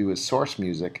to do his source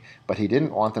music, but he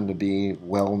didn't want them to be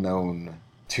well-known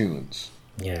tunes.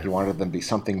 Yeah. He wanted them to be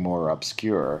something more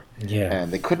obscure. Yeah.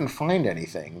 And they couldn't find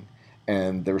anything.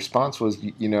 And the response was,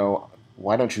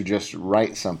 why don't you just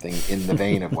write something in the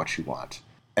vein of what you want?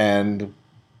 And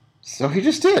so he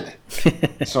just did.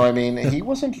 So I mean, he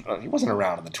wasn't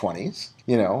around in the 20s,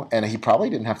 and he probably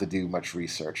didn't have to do much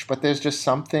research. But there's just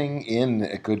something in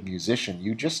a good musician.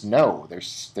 You just know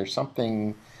there's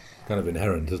something kind of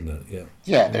inherent, isn't it? Yeah.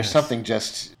 Yeah, there's something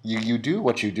just you do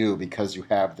what you do because you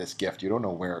have this gift. You don't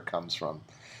know where it comes from,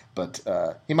 but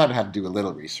he might have had to do a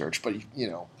little research. But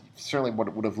certainly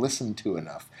would have listened to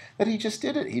enough that he just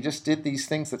did it. He just did these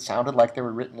things that sounded like they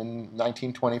were written in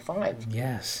 1925.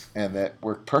 Yes. And that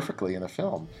worked perfectly in a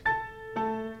film.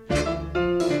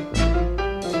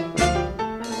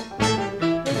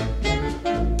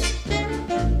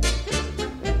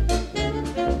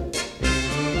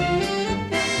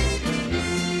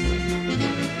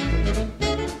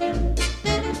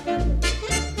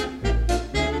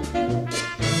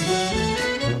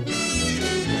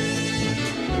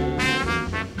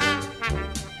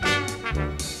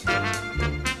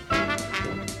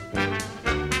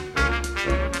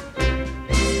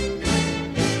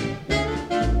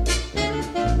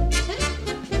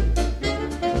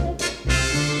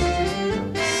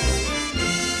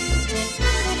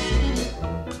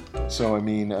 So I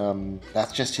mean,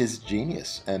 that's just his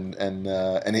genius, and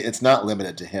it's not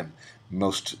limited to him.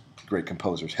 Most great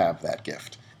composers have that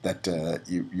gift. That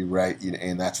you write,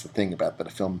 and that's the thing about that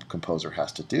a film composer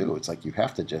has to do. It's like you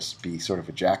have to just be sort of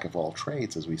a jack of all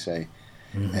trades, as we say,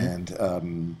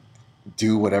 and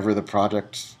do whatever the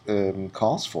project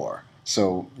calls for.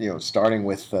 So starting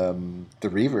with the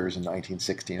Reavers in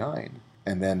 1969,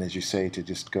 and then, as you say, to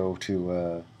just go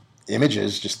to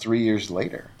Images just 3 years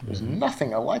later. There's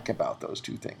nothing alike about those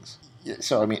two things.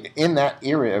 So, I mean, in that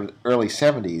era of the early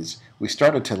 70s, we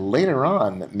started to later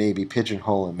on maybe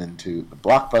pigeonhole him into the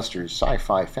blockbuster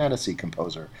sci-fi fantasy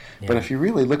composer. Yeah. But if you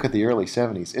really look at the early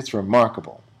 70s, it's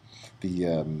remarkable,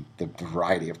 the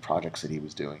variety of projects that he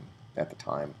was doing at the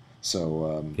time.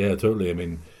 So yeah, totally. I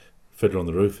mean, Fiddler on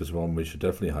the Roof is one we should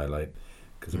definitely highlight,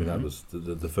 because I mean that was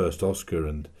the first Oscar,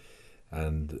 and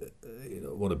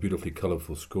what a beautifully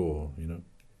colourful score. You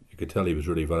could tell he was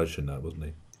really relishing that, wasn't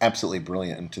he? Absolutely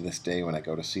brilliant. And to this day, when I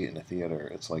go to see it in a theater,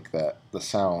 it's like that, the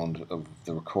sound of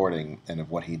the recording and of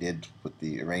what he did with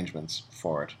the arrangements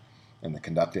for it and the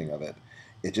conducting of it,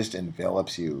 it just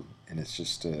envelops you, and it's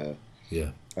just a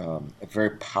very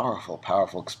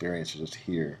powerful experience to just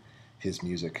hear his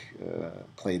music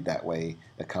played that way,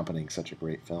 accompanying such a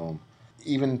great film.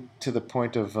 Even to the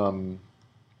point of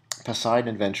Poseidon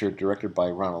Adventure, directed by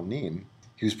Ronald Neame,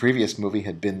 whose previous movie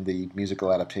had been the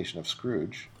musical adaptation of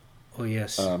Scrooge. Oh,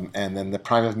 yes. And then The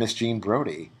Prime of Miss Jean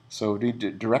Brodie, So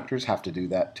directors have to do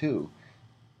that too.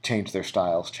 Change their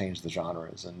styles, change the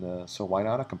genres, and so why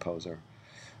not a composer?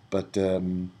 But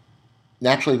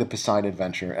naturally, the Poseidon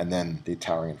Adventure and then the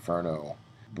Towering Inferno.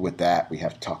 With that, we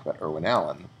have to talk about Irwin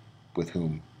Allen, with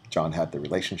whom John had the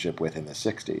relationship with in the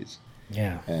 60s.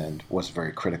 Yeah. And was a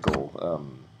very critical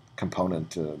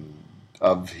component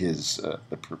of his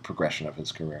the progression of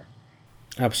his career.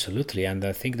 Absolutely, and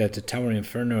I think that the Tower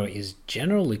Inferno is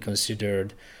generally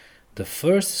considered the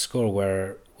first score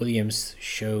where Williams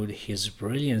showed his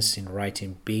brilliance in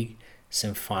writing big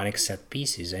symphonic set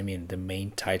pieces. I mean, the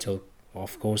main title,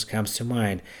 of course, comes to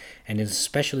mind, and it's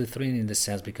especially thrilling in the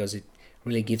sense because it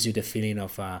really gives you the feeling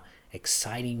of a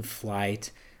exciting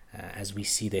flight as we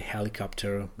see the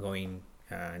helicopter going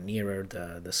nearer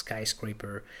the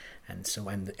skyscraper, and so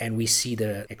and we see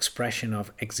the expression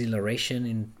of exhilaration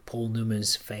in Paul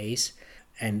Newman's face,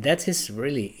 and that is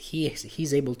really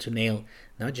he's able to nail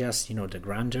not just the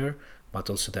grandeur, but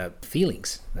also the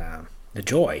feelings, the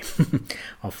joy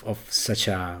of such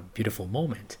a beautiful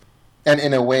moment, and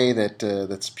in a way that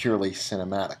that's purely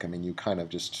cinematic. I mean, you kind of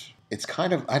just. It's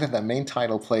kind of, out of that main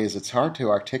title plays, it's hard to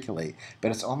articulate, but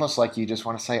it's almost like you just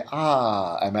want to say,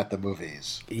 I'm at the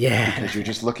movies. Yeah. Because you're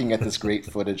just looking at this great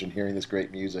footage and hearing this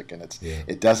great music, and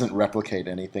it doesn't replicate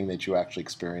anything that you actually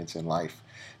experience in life,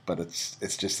 but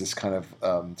it's just this kind of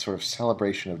sort of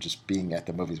celebration of just being at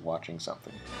the movies watching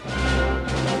something.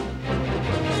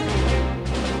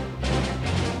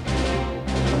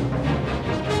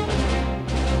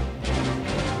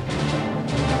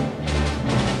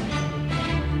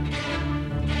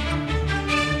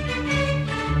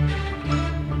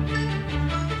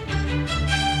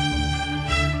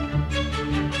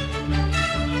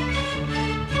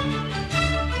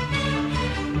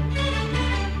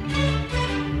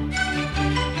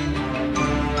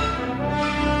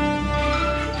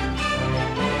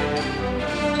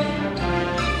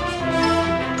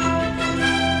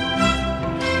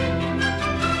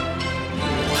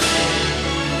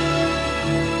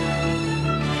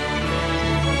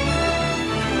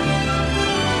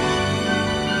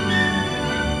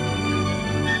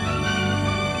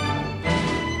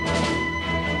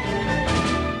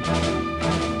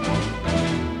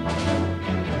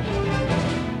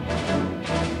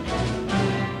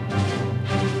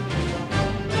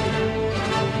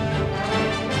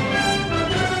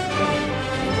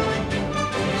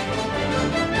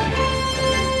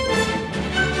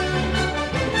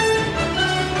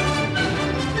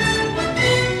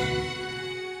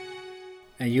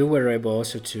 And you were able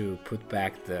also to put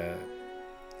back the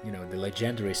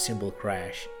legendary cymbal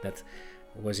crash that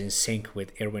was in sync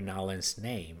with Irwin Allen's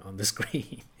name on the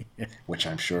screen. Which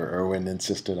I'm sure Irwin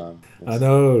insisted on. I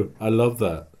know. I love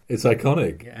that. It's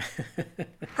iconic. Yeah.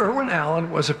 Irwin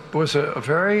Allen was a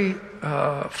very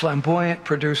flamboyant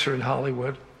producer in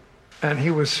Hollywood, and he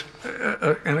was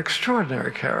an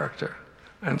extraordinary character.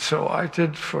 And so I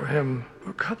did for him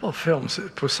a couple of films,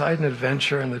 Poseidon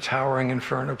Adventure and The Towering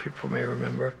Inferno, people may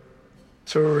remember.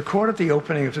 So we recorded the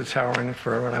opening of The Towering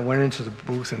Inferno, and I went into the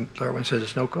booth, and Irwin said,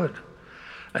 "It's no good."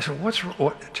 I said,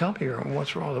 tell me, Irwin,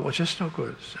 what's wrong? Well, it's just no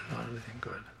good. It's not anything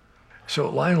good. So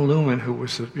Lionel Newman, who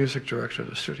was the music director of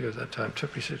the studio at that time,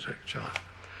 took me and said, "John,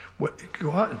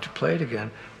 go out and play it again."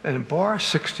 And in bar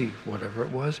 60, whatever it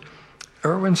was,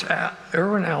 Irwin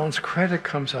Allen's credit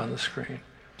comes on the screen.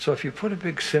 So if you put a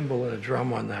big cymbal and a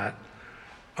drum on that,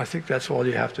 I think that's all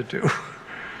you have to do.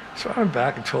 So I went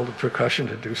back and told the percussion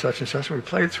to do such and such. We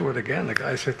played through it again. The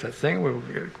guys hit that thing. We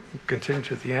continued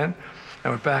to the end. I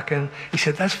went back in. He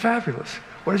said, "That's fabulous.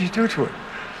 What did you do to it?"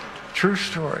 True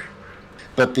story.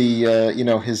 But the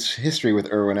his history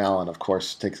with Irwin Allen, of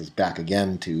course, takes us back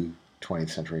again to 20th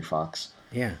Century Fox.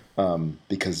 Yeah.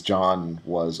 Because John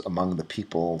was among the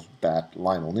people that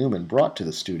Lionel Newman brought to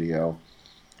the studio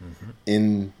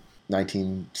in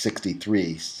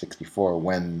 1963-64,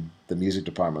 when the music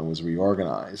department was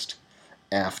reorganized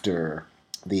after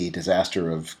the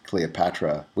disaster of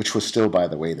Cleopatra, which was still, by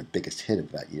the way, the biggest hit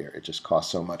of that year. It just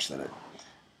cost so much that it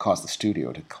caused the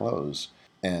studio to close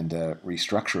and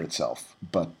restructure itself.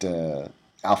 But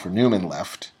Alfred Newman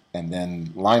left, and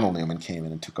then Lionel Newman came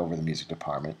in and took over the music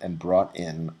department and brought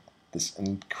in this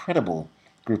incredible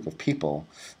group of people,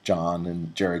 John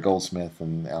and Jerry Goldsmith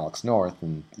and Alex North,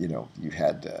 and you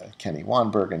had Kenny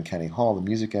Wanberg and Kenny Hall, the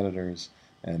music editors,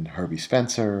 and Herbie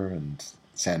Spencer and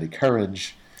Sandy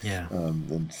Courage,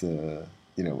 and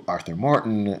Arthur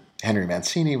Morton, Henry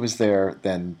Mancini was there.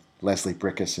 Then Leslie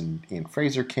Brickus and Ian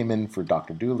Fraser came in for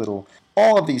Dr. Dolittle.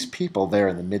 All of these people there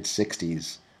in the mid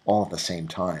 '60s, all at the same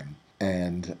time.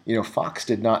 And Fox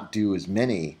did not do as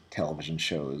many television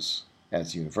shows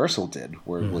as Universal did,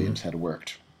 where Williams had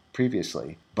worked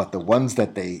previously. But the ones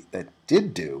that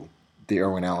did do, the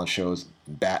Irwin Allen shows,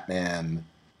 Batman,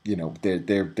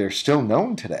 they're still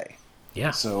known today. Yeah.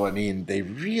 So, I mean, they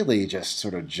really just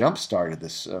sort of jump-started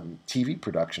this TV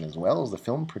production as well as the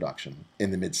film production in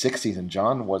the mid-'60s, and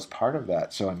John was part of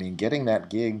that. So, I mean, getting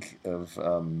that gig of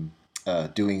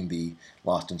doing the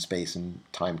Lost in Space and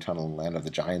Time Tunnel and Land of the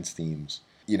Giants themes,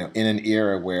 in an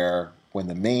era where when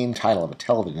the main title of a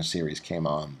television series came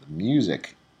on, the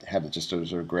music had to just sort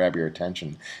of grab your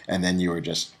attention, and then you were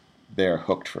just there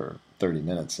hooked for 30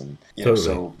 minutes. And,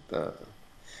 so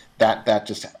that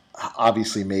just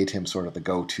obviously made him sort of the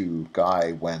go-to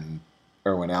guy when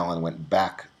Irwin Allen went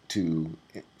back to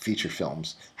feature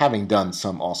films, having done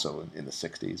some also in the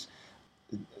 60s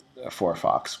for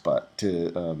Fox, but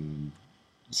to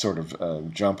sort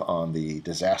of jump on the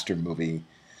disaster movie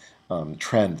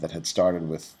trend that had started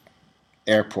with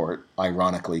Airport,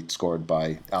 ironically scored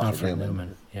by Alfred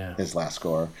Newman, his last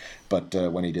score. But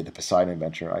when he did the Poseidon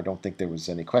Adventure, I don't think there was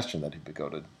any question that he would go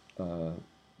to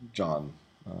John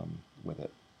with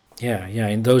it. Yeah.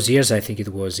 In those years, I think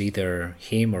it was either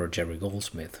him or Jerry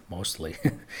Goldsmith, mostly.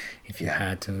 If you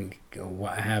had to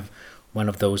have one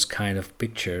of those kind of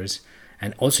pictures.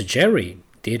 And also Jerry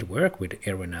did work with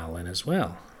Irwin Allen as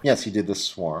well. Yes, he did The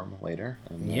Swarm later.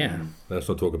 And, let's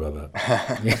not talk about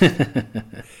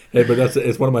that. Hey, but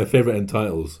it's one of my favorite end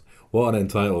titles. What an end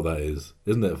title that is,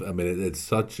 isn't it? I mean, it's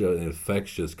such an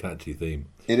infectious, catchy theme.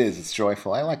 It is. It's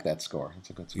joyful. I like that score. It's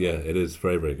a good score. Yeah, it is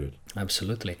very, very good.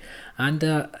 Absolutely. And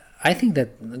I think that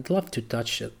I'd love to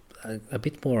touch a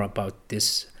bit more about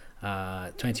this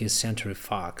 20th Century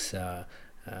Fox,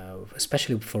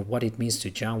 especially for what it means to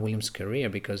John Williams' career,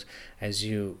 because as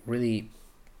you really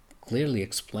clearly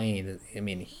explained, I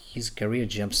mean, his career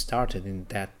jump-started in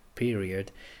that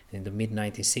period, in the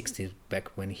mid-1960s, back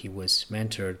when he was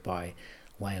mentored by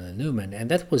Lionel Newman, and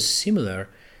that was similar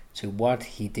to what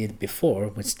he did before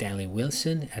with Stanley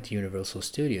Wilson at Universal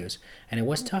Studios. And I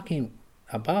was talking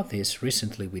about this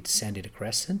recently with Sandy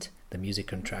DeCrescent, the music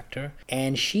contractor,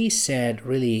 and she said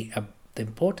really the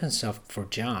importance for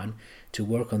John to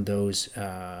work on those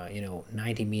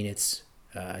 90 minutes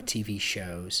TV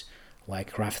shows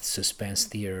like Kraft Suspense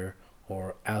Theater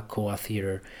or Alcoa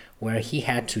Theater, where he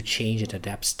had to change and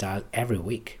adapt style every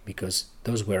week, because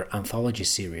those were anthology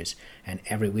series, and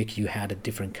every week you had a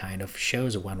different kind of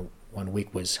shows. One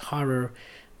week was horror,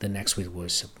 the next week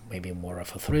was maybe more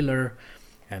of a thriller,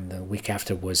 and the week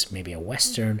after was maybe a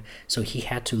western. So he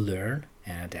had to learn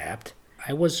and adapt.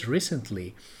 I was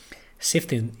recently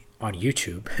sifting on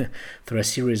YouTube through a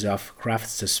series of Kraft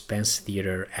Suspense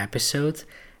Theater episodes,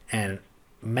 and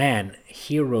man,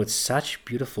 he wrote such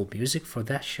beautiful music for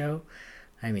that show.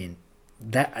 I mean,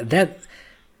 that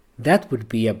would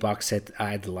be a box set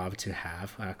I'd love to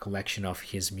have, a collection of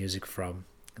his music from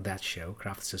that show,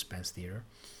 Kraft Suspense Theater.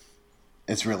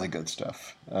 It's really good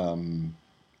stuff. But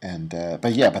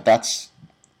that's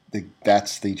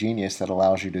the genius that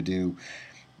allows you to do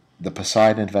the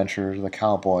Poseidon Adventure, the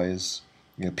Cowboys,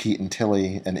 Pete and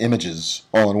Tilly, and Images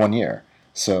all in 1 year.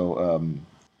 So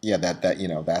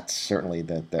that's certainly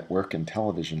that work in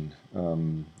television.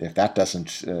 If that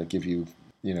doesn't give you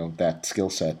that skill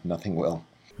set, nothing will.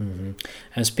 Mm-hmm.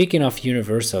 And speaking of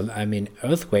Universal, I mean,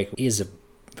 Earthquake is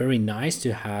very nice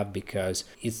to have because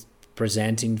it's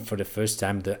presenting for the first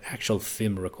time the actual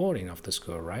film recording of the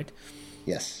score, right?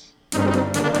 Yes.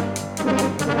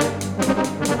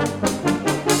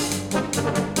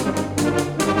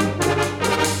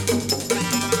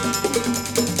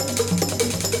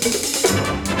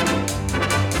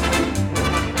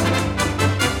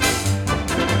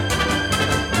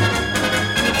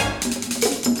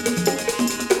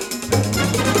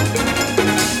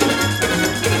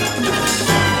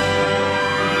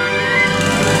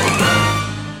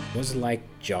 Like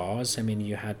Jaws, I mean,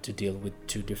 you had to deal with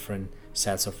two different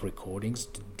sets of recordings.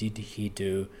 Did he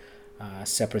do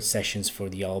separate sessions for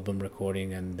the album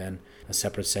recording and then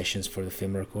separate sessions for the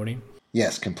film recording?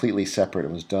 Yes, completely separate.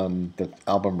 It was done, the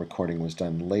album recording was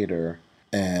done later,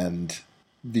 and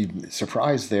the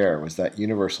surprise there was that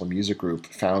Universal Music Group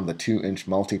found the 2-inch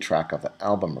multi-track of the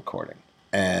album recording.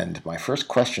 And my first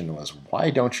question was, why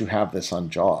don't you have this on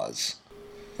Jaws,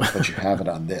 but you have it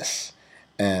on this?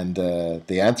 And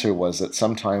the answer was that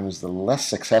sometimes the less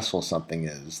successful something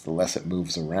is, the less it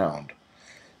moves around.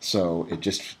 So it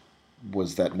just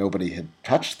was that nobody had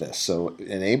touched this. So it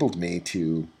enabled me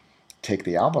to take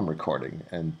the album recording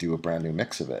and do a brand new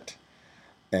mix of it.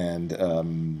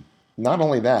 And not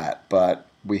only that, but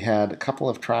we had a couple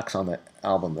of tracks on the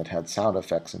album that had sound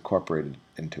effects incorporated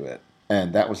into it.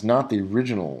 And that was not the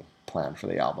original plan for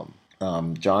the album.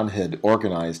 John had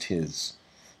organized his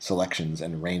selections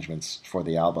and arrangements for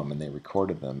the album, and they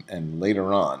recorded them. And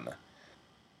later on,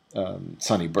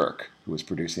 Sonny Burke, who was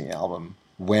producing the album,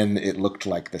 when it looked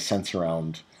like the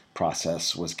Sensurround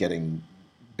process was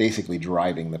basically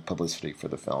driving the publicity for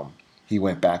the film, he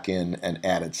went back in and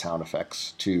added sound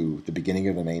effects to the beginning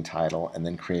of the main title and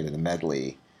then created a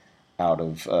medley out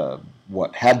of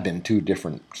what had been 2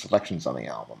 different selections on the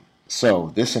album.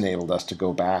 So this enabled us to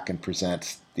go back and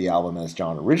present the album as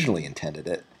John originally intended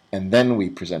it, and then we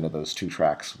presented those 2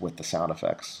 tracks with the sound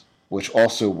effects, which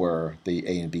also were the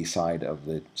A and B side of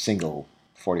the single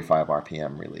 45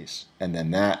 RPM release. And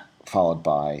then that followed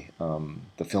by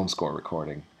the film score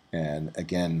recording. And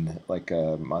again, like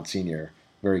Monsignor,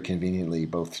 very conveniently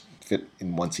both fit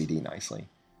in one CD nicely.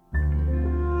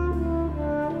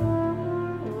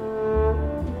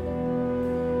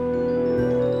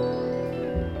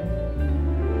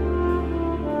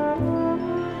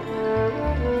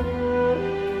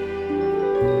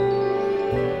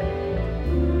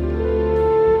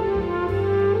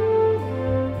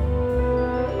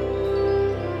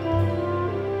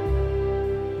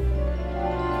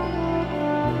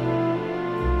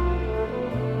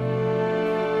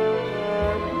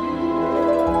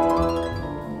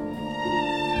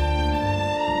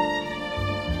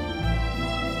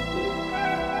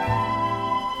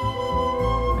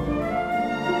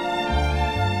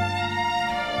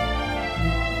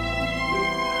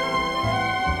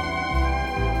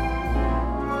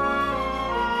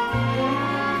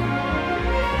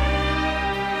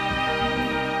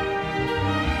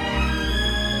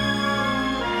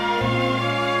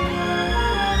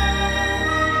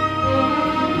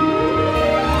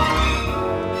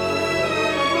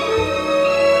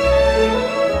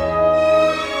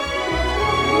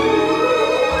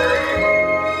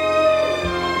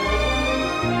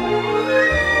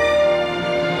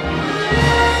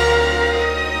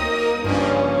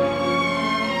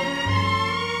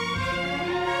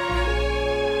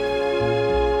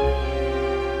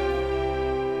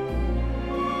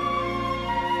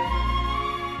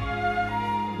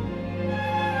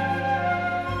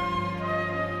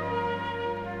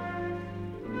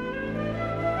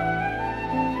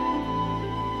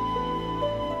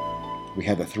 We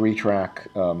had the 3-track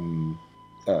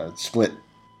split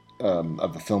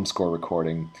of the film score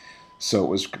recording, so it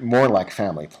was more like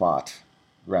Family Plot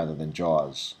rather than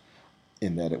Jaws,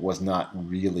 in that it was not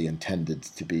really intended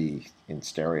to be in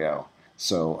stereo.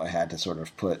 So I had to sort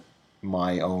of put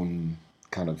my own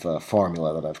kind of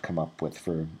formula that I've come up with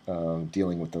for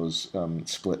dealing with those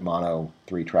split mono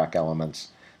 3-track elements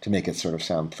to make it sort of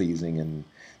sound pleasing and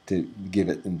to give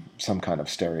it in some kind of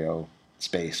stereo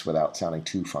space without sounding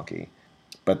too funky.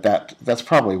 But that's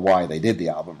probably why they did the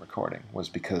album recording, was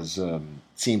because it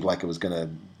seemed like it was going to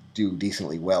do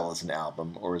decently well as an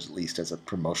album, or at least as a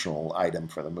promotional item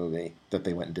for the movie, that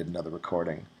they went and did another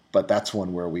recording. But that's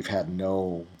one where we've had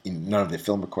none of the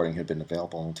film recording had been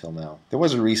available until now. There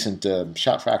was a recent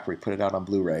Shout Factory put it out on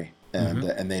Blu-ray,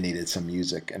 and they needed some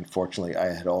music, and fortunately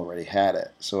I had already had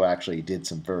it, so I actually did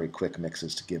some very quick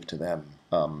mixes to give to them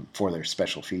for their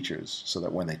special features, so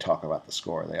that when they talk about the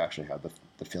score, they actually have the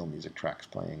film music tracks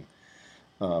playing.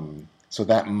 So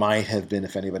that might have been,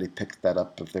 if anybody picked that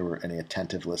up, if there were any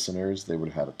attentive listeners, they would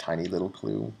have had a tiny little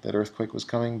clue that Earthquake was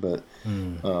coming, but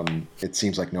it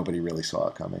seems like nobody really saw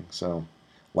it coming. So,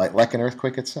 like an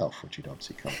earthquake itself, which you don't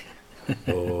see coming.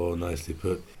 Oh, nicely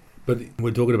put. But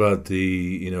we're talking about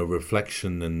the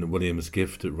reflection and Williams'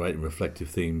 gift at writing reflective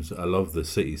themes. I love the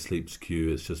City Sleeps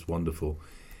cue. It's just wonderful.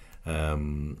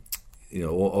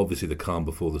 Obviously the calm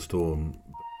before the storm.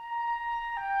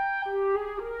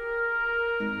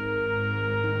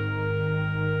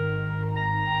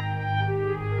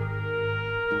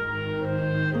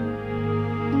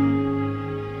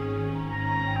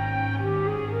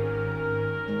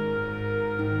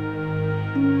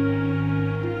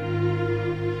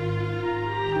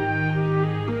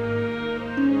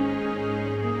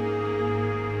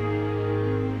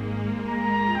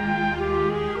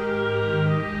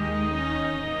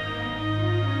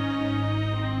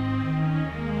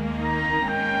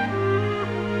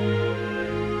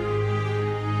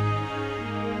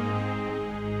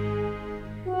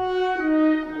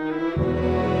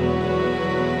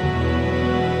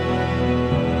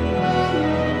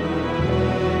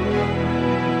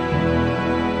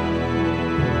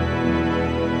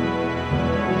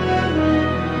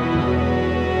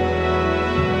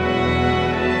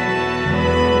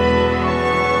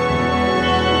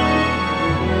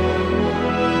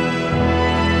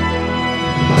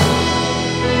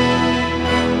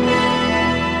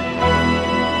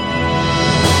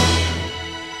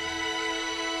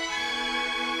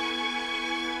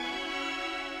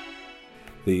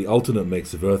 The alternate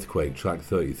mix of Earthquake, track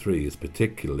 33, is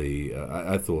particularly,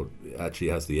 I thought, actually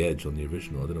has the edge on the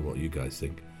original. I don't know what you guys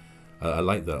think. I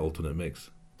like that alternate mix.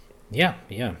 Yeah.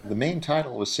 The main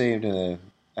title was saved in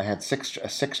I had a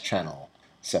 6-channel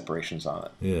separations on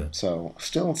it. Yeah. So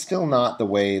still not the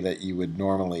way that you would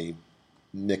normally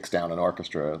mix down an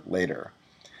orchestra later.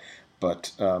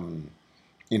 But,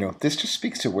 this just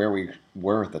speaks to where we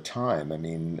were at the time. I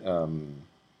mean,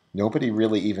 nobody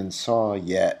really even saw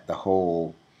yet the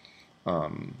whole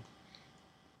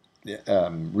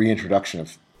reintroduction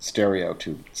of stereo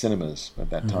to cinemas at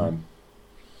that time.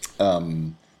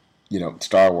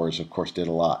 Star Wars, of course, did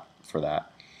a lot for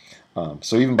that.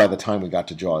 So even by the time we got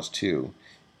to Jaws 2,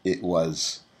 it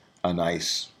was a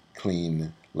nice,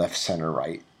 clean left, center,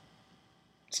 right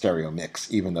stereo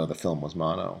mix, even though the film was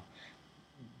mono.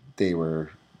 They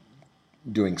were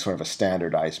doing sort of a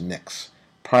standardized mix.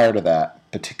 Prior to that,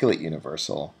 particularly at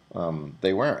Universal,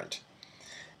 they weren't.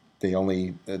 They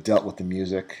only dealt with the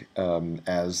music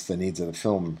as the needs of the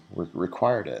film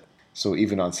required it. So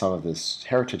even on some of this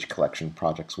Heritage Collection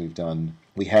projects we've done,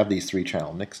 we have these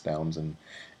 3-channel mix downs, and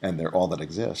they're all that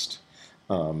exist.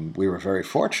 We were very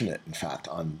fortunate, in fact,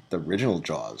 on the original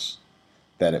Jaws,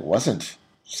 that it wasn't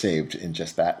saved in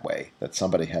just that way, that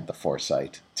somebody had the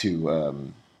foresight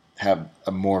to have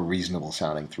a more reasonable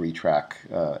sounding 3-track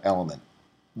element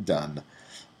done.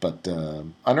 But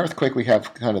on Earthquake, we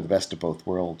have kind of the best of both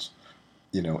worlds,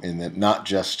 in that not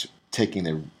just taking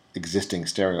the existing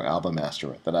stereo album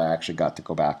master, that I actually got to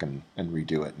go back and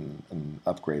redo it and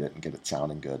upgrade it and get it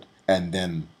sounding good, and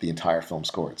then the entire film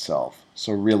score itself.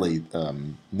 So really,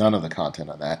 none of the content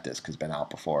on that disc has been out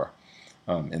before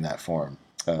in that form.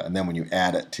 And then when you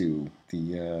add it to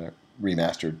the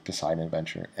remastered Poseidon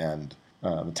Adventure and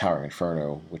the Towering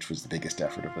Inferno, which was the biggest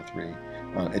effort of the 3,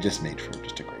 it just made for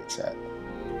just a great set.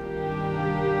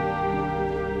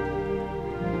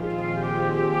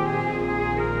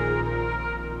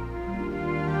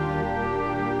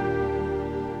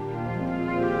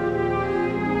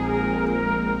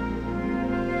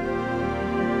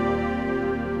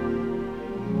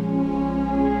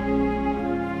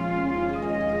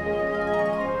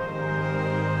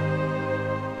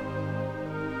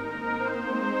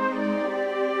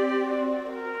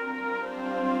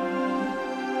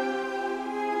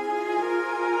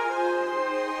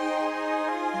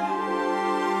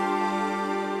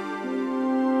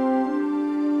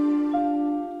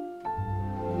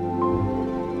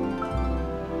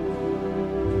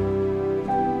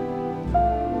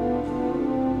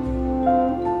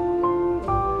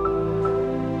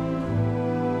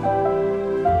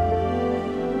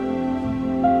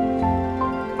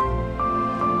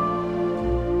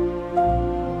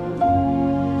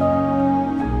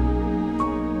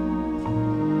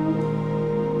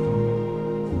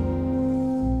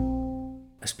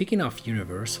 Speaking of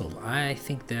Universal, I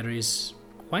think there is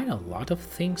quite a lot of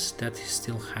things that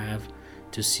still have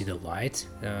to see the light.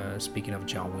 Speaking of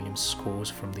John Williams scores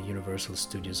from the Universal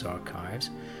Studios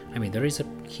archives, I mean,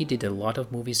 he did a lot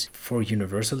of movies for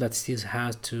Universal that still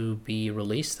has to be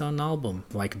released on album,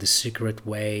 like The Secret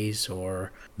Ways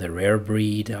or The Rare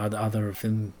Breed, other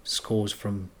film scores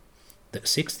from the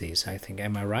 60s, I think.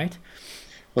 Am I right?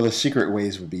 Well, The Secret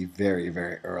Ways would be very,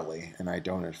 very early, and I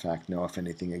don't, in fact, know if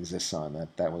anything exists on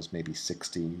that. That was maybe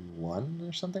 61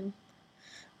 or something.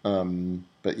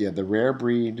 But yeah, The Rare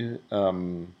Breed,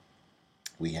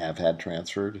 we have had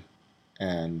transferred,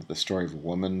 and The Story of a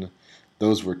Woman,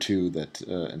 those were 2 that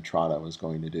Entrada was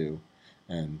going to do,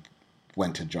 and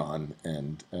went to John,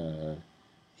 and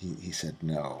he said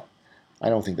no. I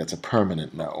don't think that's a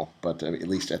permanent no, but at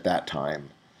least at that time,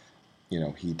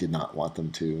 he did not want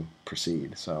them to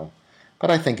proceed. So,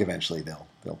 but I think eventually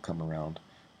they'll come around.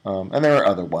 And there are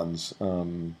other ones.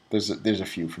 There's a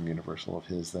few from Universal of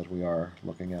his that we are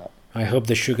looking at. I hope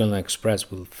the Sugarland Express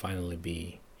will finally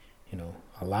be,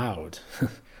 allowed.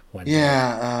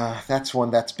 That's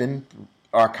one that's been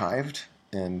archived,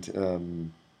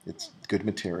 and it's good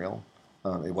material.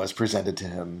 It was presented to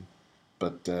him,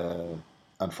 but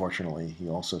unfortunately, he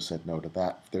also said no to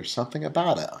that. There's something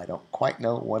about it. I don't quite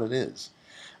know what it is.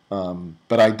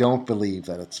 But I don't believe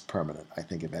that it's permanent. I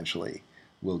think eventually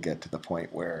we'll get to the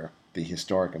point where the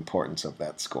historic importance of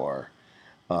that score,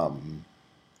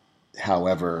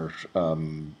 however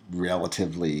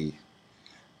relatively,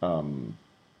 I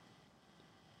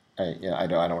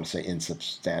don't want to say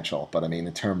insubstantial, but I mean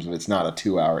in terms of it's not a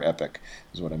 2-hour epic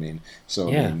is what I mean.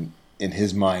 So yeah. I mean, in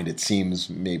his mind, it seems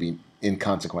maybe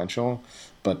inconsequential,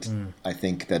 but I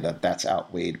think that's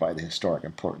outweighed by the historic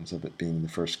importance of it being the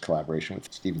first collaboration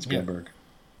with Steven Spielberg.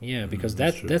 Yeah, because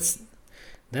that's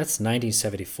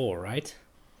 1974, right?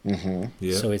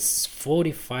 Yeah. So it's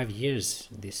 45 years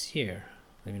this year.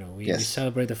 We Yes.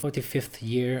 celebrate the 45th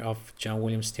year of John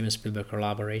Williams Steven Spielberg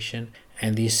collaboration,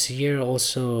 and this year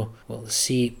also will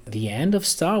see the end of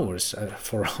Star Wars,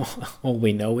 for all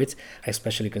we know it,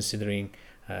 especially considering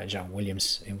John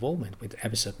Williams' involvement with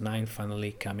Episode 9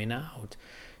 finally coming out.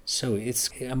 So it's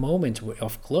a moment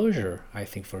of closure, I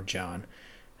think, for John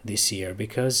this year,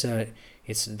 because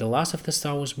it's the last of the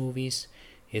Star Wars movies.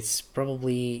 It's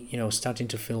probably, starting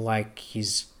to feel like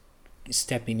he's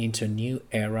stepping into a new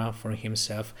era for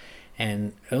himself,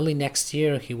 and early next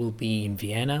year he will be in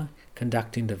Vienna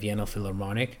conducting the Vienna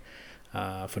Philharmonic,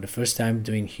 for the first time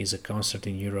doing his concert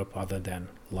in Europe other than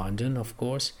London, of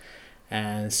course.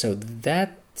 And so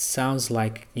that sounds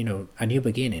like, a new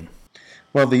beginning.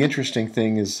 Well, the interesting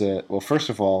thing is that, first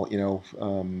of all,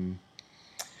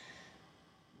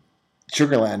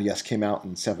 Sugarland, yes, came out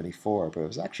in 74, but it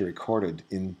was actually recorded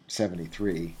in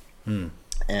 73.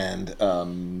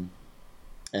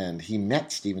 And he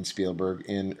met Steven Spielberg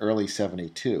in early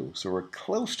 72. So we're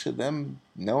close to them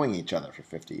knowing each other for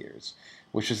 50 years,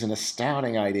 which is an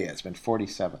astounding idea. It's been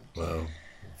 47. Wow.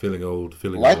 Feeling old.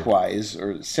 Likewise,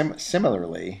 or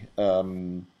similarly,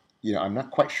 I'm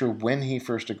not quite sure when he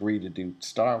first agreed to do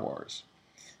Star Wars.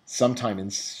 Sometime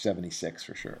in 76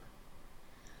 for sure.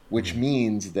 Which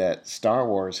means that Star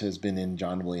Wars has been in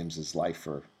John Williams' life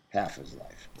for half his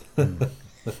life.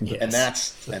 Yes. And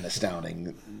that's an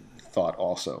astounding thought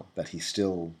also, that he's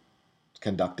still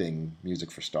conducting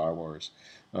music for Star Wars.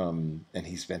 And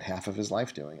he spent half of his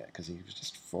life doing it, because he was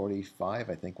just 45,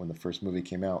 I think, when the first movie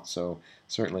came out. So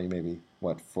certainly maybe,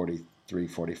 43,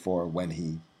 44 when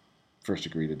he first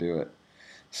agreed to do it.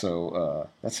 So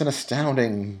that's an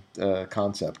astounding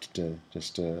concept to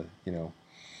just,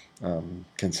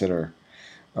 consider.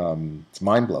 It's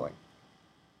mind-blowing.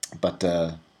 But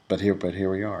here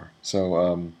we are.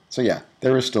 So yeah,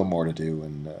 there is still more to do,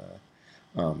 and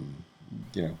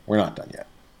we're not done yet.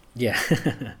 Yeah,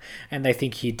 and I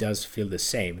think he does feel the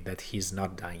same, that he's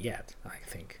not done yet, I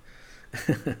think.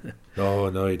 No,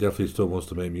 he definitely still wants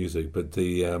to make music. But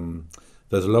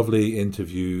there's a lovely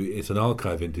interview. It's an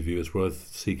archive interview. It's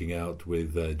worth seeking out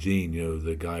with Gene,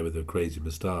 the guy with the crazy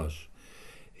moustache.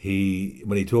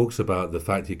 When he talks about the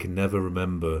fact he can never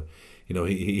remember,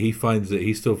 he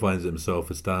still finds it himself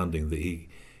astounding that he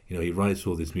writes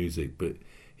all this music, but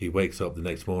he wakes up the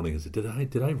next morning and says, did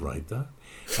I write that?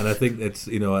 And I think that's,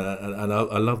 and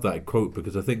I love that quote,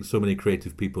 because I think so many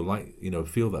creative people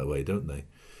feel that way, don't they?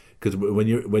 Because when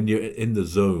you're in the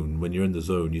zone,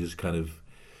 you just kind of,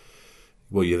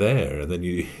 you're there, and then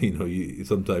you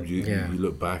sometimes you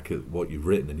look back at what you've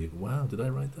written and you go, wow, did I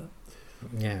write that?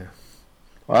 Yeah.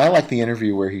 Well, I like the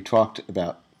interview where he talked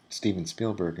about Steven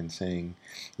Spielberg and saying,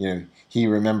 he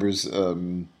remembers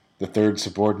the third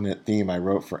subordinate theme I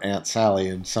wrote for Aunt Sally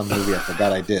in some movie I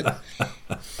forgot I did.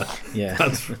 Yeah,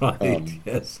 that's right.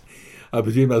 Yes, I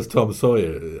presume that's Tom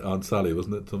Sawyer, Aunt Sally,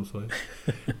 wasn't it? Tom Sawyer.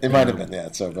 It might have been,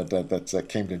 yeah. So, but that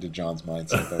came into John's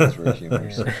mind, so that was very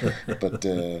humorous. But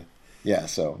yeah,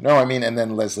 so no, I mean, and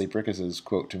then Leslie Brickes'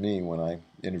 quote to me when I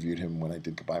interviewed him when I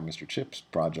did Goodbye Mr. Chips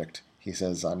project. He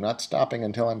says, "I'm not stopping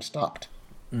until I'm stopped."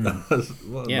 Yeah,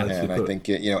 and I think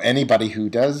anybody who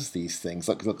does these things.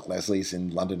 Look, Leslie's in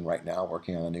London right now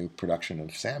working on a new production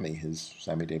of Sammy, his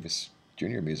Sammy Davis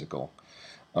Jr. musical,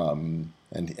 and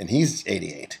he's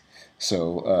 88.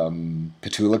 So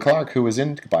Petula Clark, who was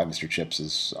in Goodbye Mr. Chips,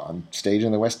 is on stage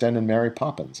in the West End in Mary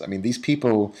Poppins. I mean, these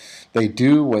people, they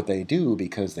do what they do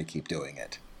because they keep doing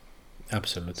it.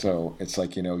 Absolutely. So it's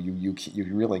like you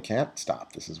really can't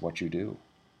stop. This is what you do.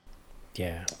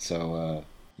 Yeah. So.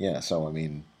 Yeah, so I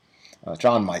mean,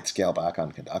 John might scale back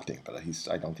on conducting, but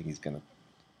I don't think he's going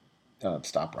to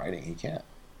stop writing. He can't.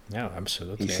 No,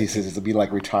 absolutely. He says it'll be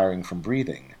like retiring from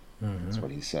breathing. Mm-hmm. That's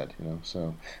what he said.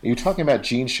 So, are you talking about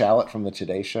Gene Shalit from the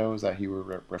Today Show? Is that who you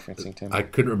were referencing, Tim? I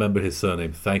couldn't remember his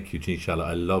surname. Thank you, Gene Shalit.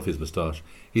 I love his moustache.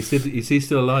 Is he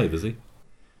still alive? Is he?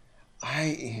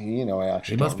 I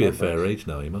actually. He must be a fair age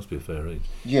now. He must be a fair age.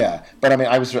 Yeah, but I mean,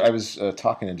 I was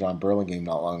talking to John Burlingame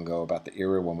not long ago about the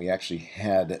era when we actually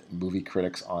had movie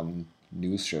critics on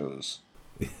news shows.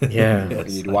 Yeah,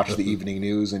 yes, you'd watch the evening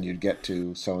news and you'd get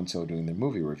to so and so doing the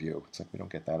movie review. It's like we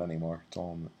don't get that anymore. It's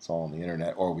all on the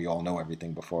internet, or we all know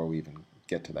everything before we even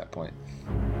get to that point.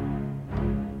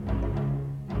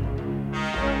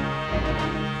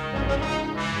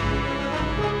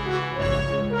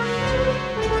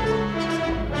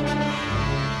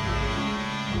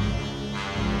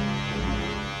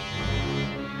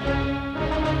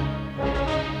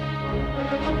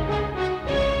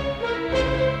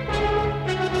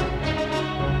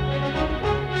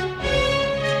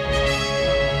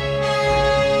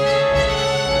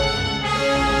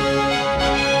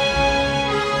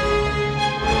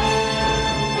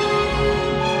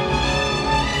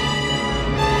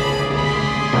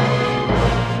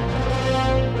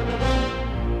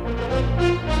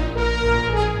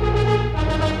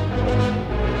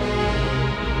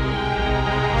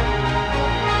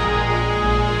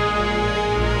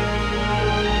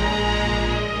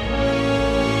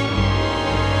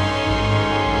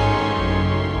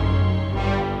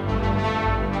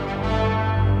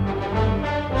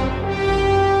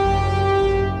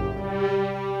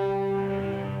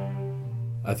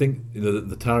 think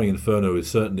the Towering Inferno is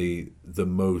certainly the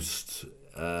most.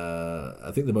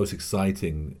 I think the most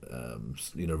exciting,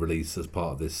 release as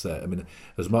part of this set. I mean,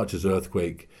 as much as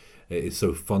Earthquake is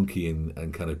so funky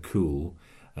and kind of cool,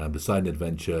 Poseidon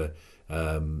Adventure,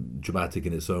 dramatic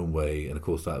in its own way, and of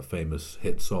course that famous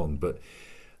hit song. But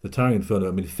the Towering Inferno,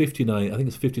 I mean, 59. I think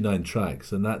it's 59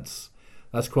 tracks, and that's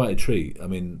quite a treat. I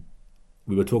mean,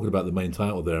 we were talking about the main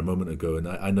title there a moment ago, and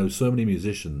I know so many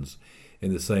musicians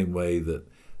in the same way that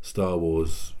Star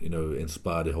Wars,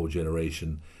 inspired a whole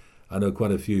generation. I know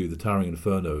quite a few. The Towering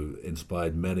Inferno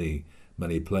inspired many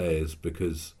players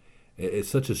because it's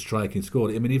such a striking score.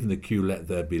 I mean, even the cue "Let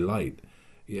There Be Light,"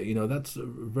 that's a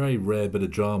very rare bit of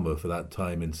drama for that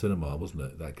time in cinema, wasn't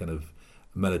it? That kind of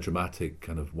melodramatic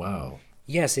kind of wow.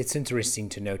 Yes, it's interesting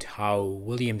to note how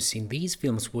Williams in these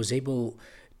films was able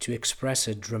to express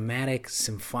a dramatic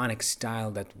symphonic style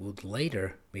that would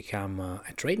later become a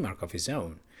trademark of his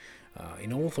own.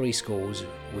 In all three scores,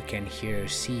 we can hear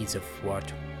seeds of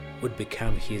what would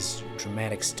become his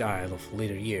dramatic style of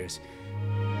later years.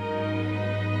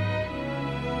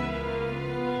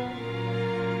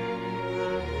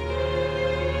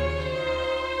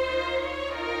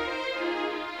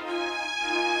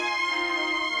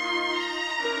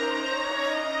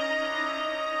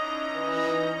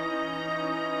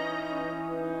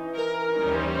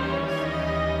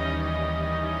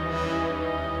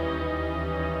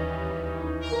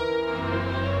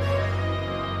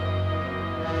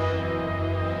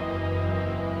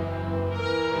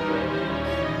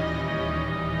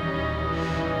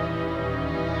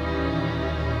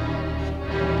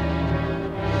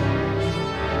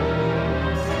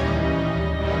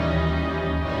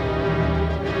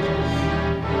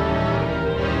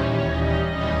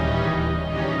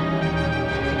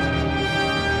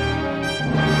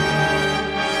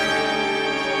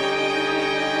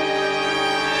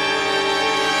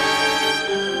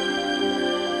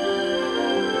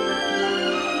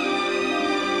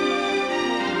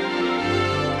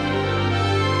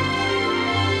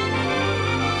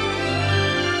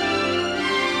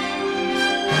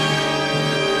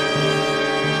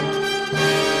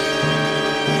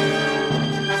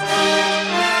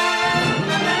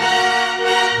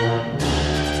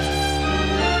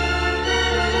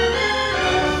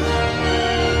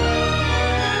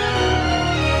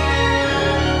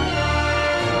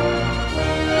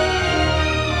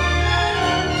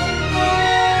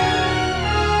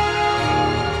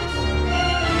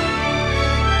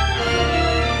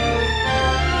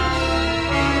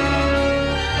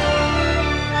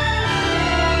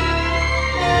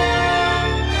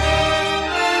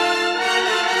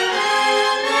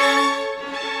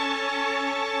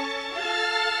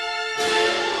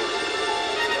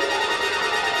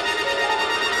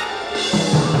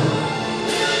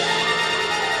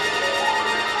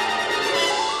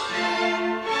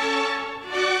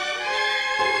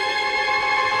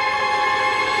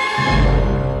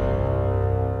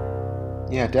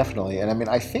 Yeah, definitely. And I mean,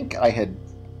 I think I had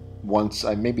once,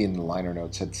 maybe in the liner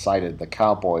notes, had cited the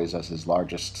Cowboys as his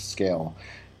largest scale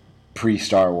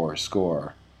pre-Star Wars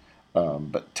score.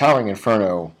 But Towering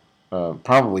Inferno,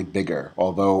 probably bigger,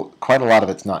 although quite a lot of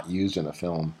it's not used in the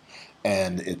film,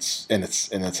 and it's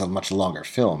a much longer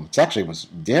film. It actually was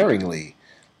daringly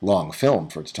long film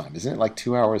for its time, isn't it? Like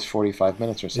 2 hours 45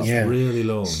 minutes or something. It's really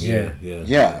long.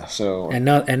 Yeah. So and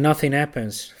nothing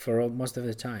happens for most of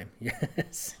the time.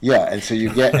 Yes. Yeah, and so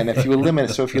you get, and if you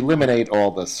eliminate all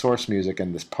the source music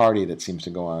and this party that seems to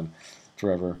go on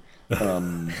forever.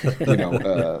 And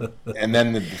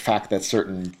then the fact that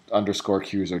certain underscore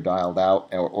cues are dialed out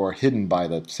or hidden by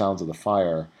the sounds of the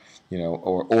fire,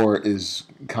 or is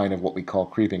kind of what we call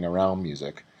creeping around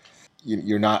music.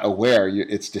 You're not aware.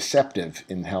 It's deceptive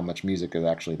in how much music is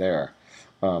actually there.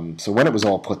 So when it was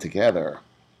all put together,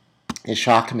 it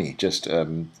shocked me just,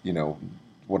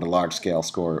 what a large-scale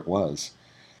score it was.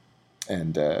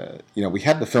 And, we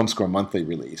had the Film Score Monthly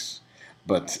release,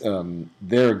 but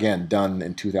they're again done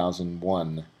in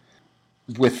 2001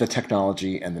 with the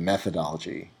technology and the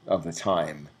methodology of the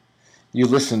time. You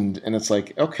listened and it's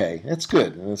like, okay, it's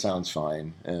good and it sounds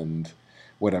fine and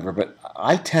whatever, but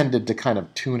I tended to kind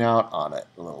of tune out on it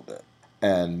a little bit.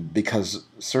 And because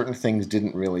certain things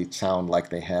didn't really sound like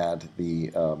they had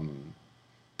the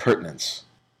pertinence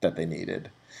that they needed.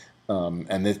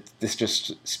 And this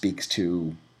just speaks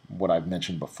to what I've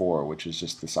mentioned before, which is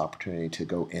just this opportunity to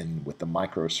go in with the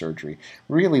microsurgery,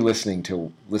 really listen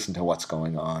to what's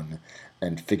going on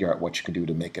and figure out what you can do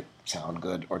to make it sound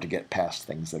good or to get past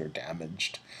things that are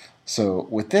damaged. So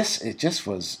with this, it just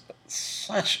was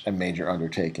such a major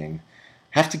undertaking.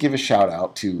 Have to give a shout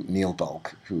out to Neil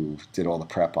Bulk, who did all the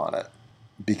prep on it.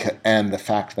 and the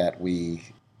fact that we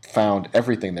found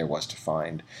everything there was to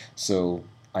find. So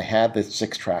I had the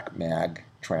 6-track mag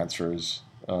transfers,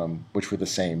 which were the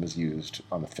same as used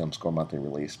on the Film Score monthly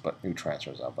release, but new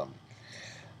transfers of them.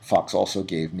 Fox also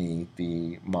gave me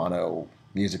the mono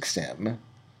music stem.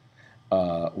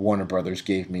 Warner Brothers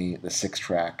gave me the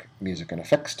 6-track music and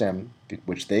effects stem,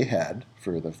 which they had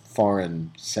for the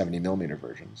foreign 70mm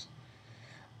versions.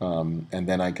 And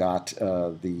then I got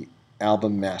the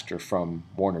album master from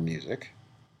Warner Music,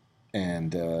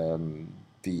 and then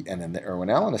the Irwin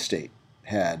Allen estate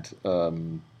had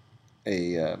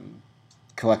a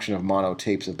collection of mono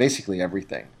tapes of basically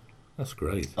everything. That's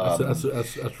great.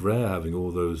 That's rare having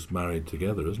all those married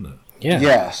together, isn't it? Yeah.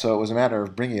 Yeah, so it was a matter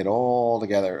of bringing it all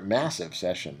together, a massive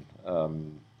session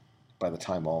by the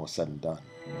time all was said and done.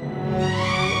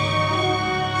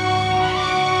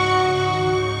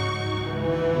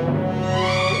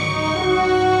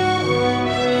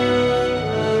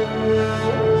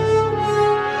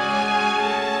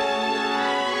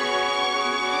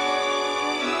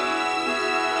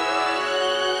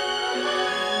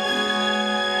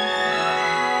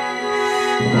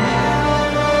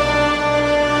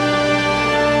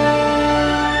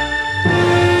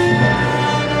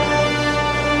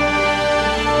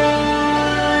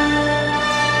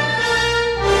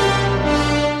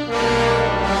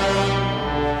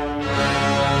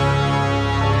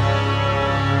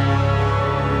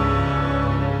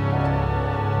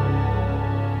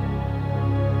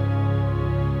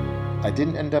 I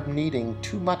didn't end up needing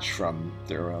too much from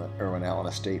the Irwin Allen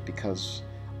estate because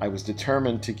I was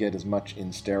determined to get as much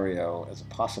in stereo as I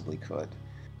possibly could.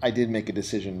 I did make a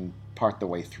decision part the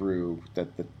way through that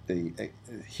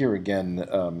here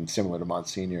again, similar to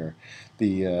Monsignor,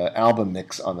 the album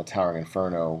mix on the Towering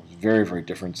Inferno was very, very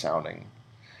different sounding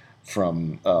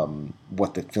from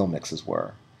what the film mixes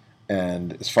were.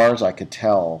 And as far as I could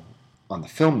tell on the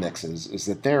film mixes, is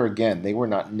that there again, they were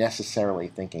not necessarily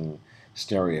thinking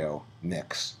stereo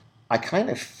mix. I kind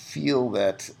of feel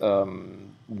that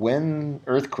when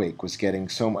Earthquake was getting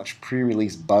so much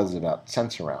pre-release buzz about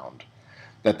Sensurround,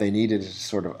 that they needed to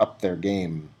sort of up their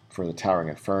game for the Towering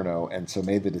Inferno, and so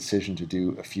made the decision to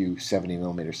do a few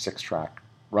 70mm 6-track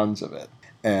runs of it.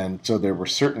 And so there were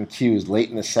certain cues late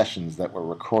in the sessions that were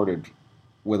recorded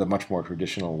with a much more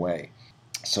traditional way.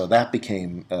 So that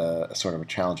became a sort of a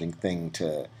challenging thing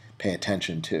to pay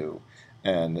attention to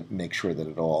and make sure that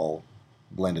it all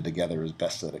blended together as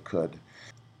best that it could.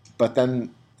 But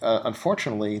then,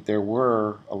 unfortunately, there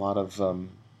were a lot of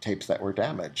tapes that were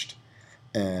damaged.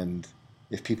 And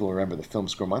if people remember the Film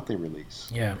Score monthly release,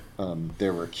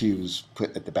 there were cues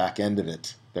put at the back end of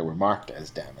it that were marked as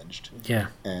damaged. Yeah.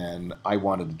 And I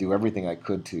wanted to do everything I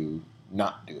could to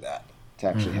not do that, to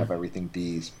actually have everything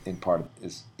be in part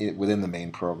within the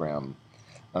main program,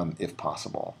 if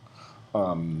possible.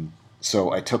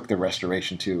 So I took the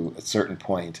restoration to a certain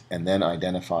point and then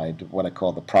identified what I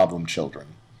call the problem children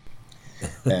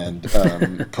and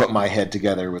put my head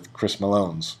together with Chris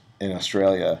Malone's in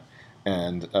Australia.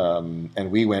 And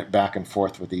we went back and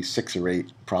forth with these 6 or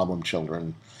 8 problem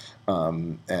children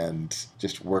and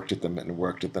just worked at them and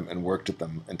worked at them and worked at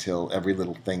them until every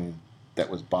little thing that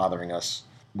was bothering us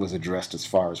was addressed as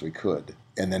far as we could,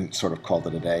 and then sort of called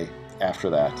it a day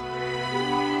after that.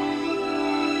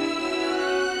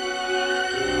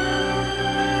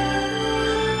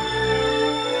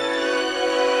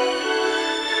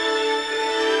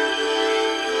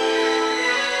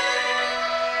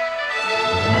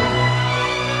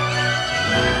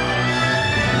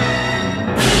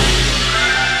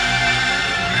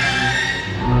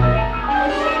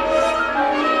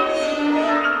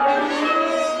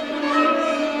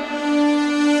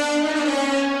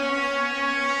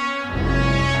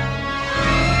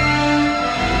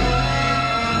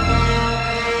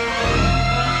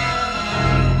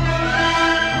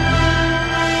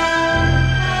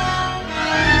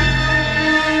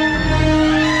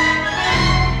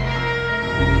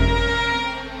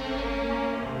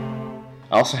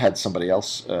 I also had somebody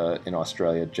else in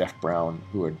Australia, Jeff Brown,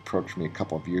 who had approached me a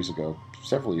couple of years ago,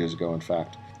 several years ago in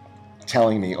fact,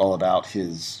 telling me all about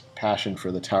his passion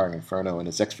for the Towering Inferno and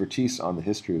his expertise on the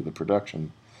history of the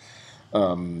production,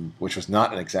 which was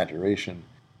not an exaggeration.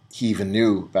 He even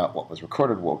knew about what was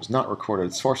recorded, what was not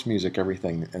recorded, source music,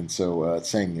 everything, and so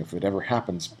saying if it ever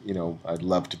happens, I'd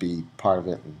love to be part of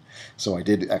it. And so I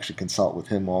did actually consult with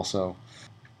him also,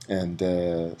 and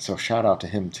so shout out to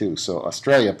him too. So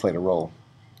Australia played a role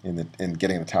in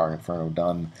getting the Towering Inferno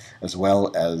done, as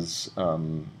well as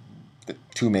the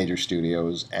 2 major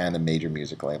studios and a major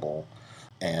music label,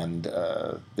 and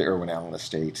the Irwin Allen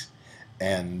estate,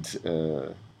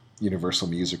 and Universal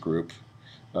Music Group,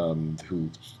 who,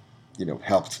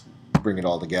 helped bring it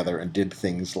all together and did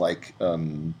things like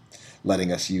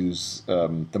letting us use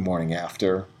The Morning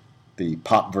After. The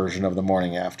pop version of The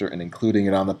Morning After, and including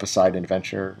it on the Poseidon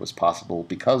Adventure was possible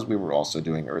because we were also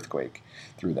doing Earthquake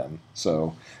through them.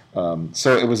 So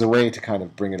it was a way to kind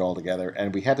of bring it all together,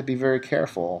 and we had to be very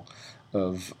careful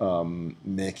of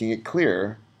making it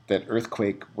clear that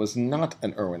Earthquake was not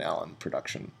an Irwin Allen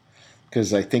production,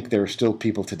 because I think there are still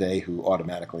people today who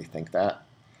automatically think that,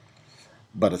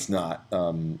 but it's not.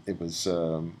 It was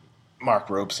Mark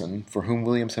Robeson, for whom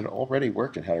Williams had already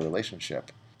worked and had a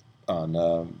relationship on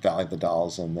Valley of the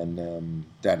Dolls and then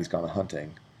Daddy's Gone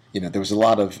A-Hunting. There was a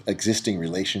lot of existing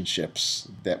relationships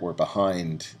that were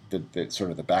behind the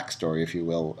sort of the backstory, if you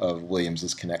will, of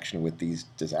Williams's connection with these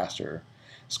disaster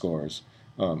scores.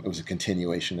 It was a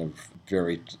continuation of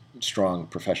very strong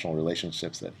professional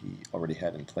relationships that he already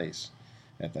had in place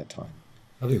at that time.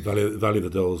 I think Valley of the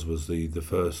Dolls was the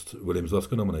first Williams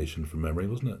Oscar nomination from memory,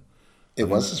 wasn't it? It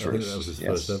was his first. I think that was his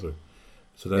first ever.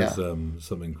 So that's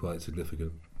something quite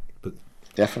significant. But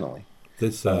definitely.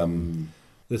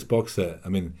 This box set, I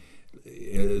mean,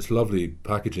 it's lovely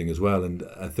packaging as well, and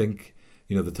I think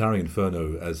the Towering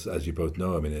Inferno, as you both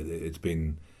know, I mean, it's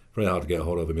been very hard to get a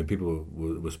hold of. I mean, people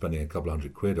were spending a couple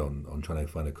 £100 on trying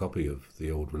to find a copy of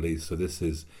the old release. So this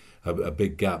is a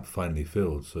big gap finally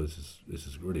filled. So this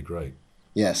is really great.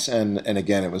 Yes, and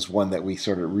again, it was one that we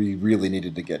sort of really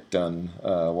needed to get done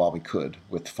while we could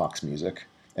with Fox Music,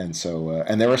 and so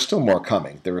and there are still more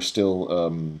coming. There are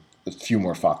still a few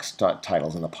more Fox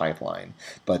titles in the pipeline,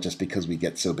 but just because we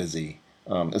get so busy,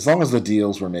 as long as the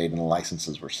deals were made and the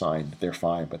licenses were signed, they're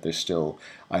fine. But there's still,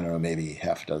 I don't know, maybe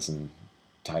half a dozen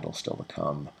titles still to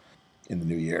come in the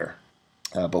new year.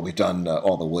 But we've done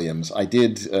all the Williams. I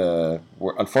did.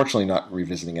 We're unfortunately not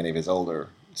revisiting any of his older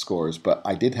scores, but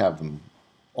I did have them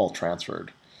all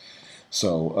transferred.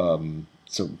 So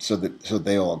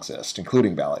they all exist,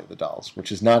 including Valley of the Dolls, which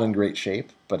is not in great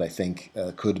shape, but I think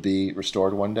could be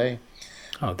restored one day.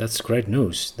 Oh, that's great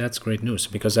news. That's great news,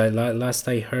 because last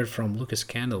I heard from Lucas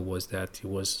Candle was that it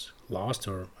was lost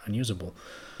or unusable.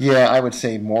 Yeah, I would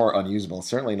say more unusable.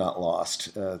 Certainly not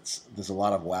lost. There's a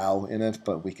lot of WoW in it,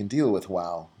 but we can deal with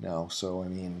WoW now. So, I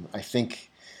mean, I think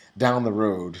down the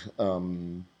road,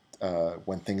 when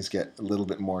things get a little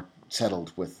bit more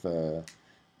settled with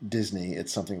Disney,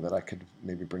 it's something that I could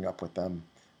maybe bring up with them,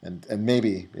 and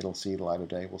maybe it'll see the light of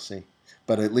day. We'll see.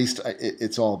 But at least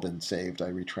it's all been saved.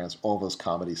 I all those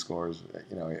comedy scores,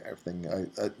 everything.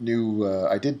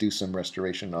 I did do some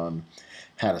restoration on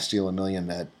How to Steal a Million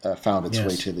that found its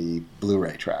way to the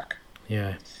Blu-ray track.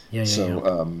 Yeah.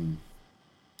 So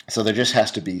there just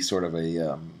has to be sort of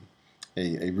a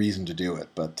reason to do it.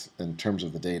 But in terms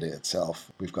of the data itself,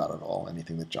 we've got it all.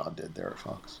 Anything that John did there at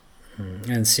Fox.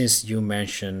 And since you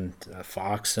mentioned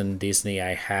Fox and Disney,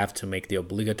 I have to make the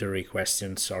obligatory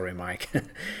question. Sorry, Mike.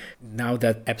 Now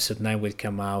that Episode 9 will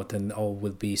come out and all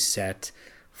will be set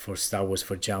for Star Wars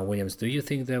for John Williams, do you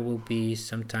think there will be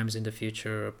sometimes in the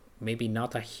future, maybe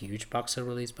not a huge box set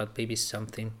release, but maybe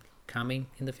something coming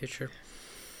in the future?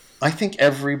 I think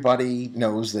everybody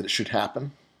knows that it should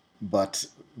happen, but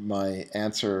my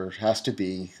answer has to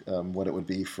be what it would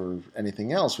be for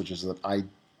anything else, which is that I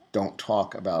don't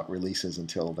talk about releases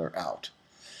until they're out.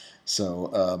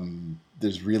 So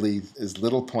there's really as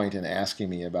little point in asking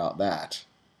me about that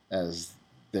as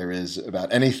there is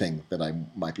about anything that I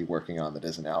might be working on that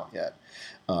isn't out yet.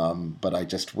 But I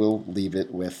just will leave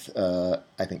it with,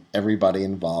 I think everybody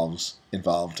involved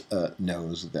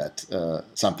knows that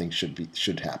something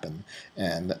should happen.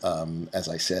 And as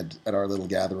I said at our little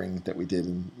gathering that we did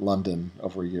in London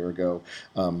over a year ago,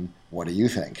 what do you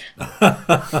think?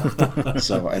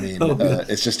 So, I mean,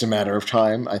 it's just a matter of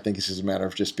time. I think it's just a matter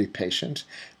of just be patient.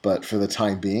 But for the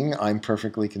time being, I'm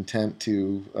perfectly content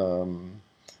to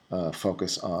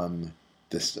focus on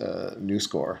this new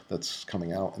score that's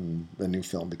coming out in the new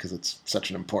film, because it's such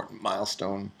an important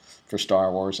milestone for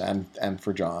Star Wars and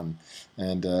for John.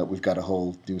 And we've got a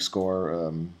whole new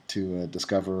score to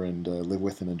discover and live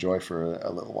with and enjoy for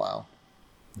a little while.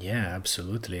 Yeah,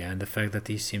 absolutely. And the fact that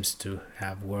he seems to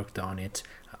have worked on it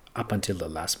up until the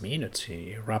last minute.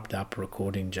 He wrapped up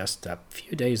recording just a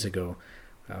few days ago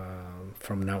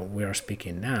from now we are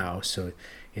speaking now. So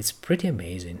it's pretty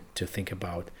amazing to think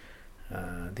about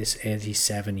this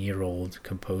 87-year-old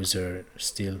composer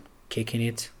still kicking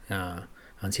it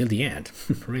until the end,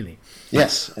 really.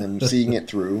 Yes, and seeing it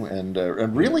through and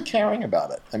really caring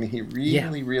about it. I mean, he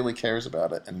really cares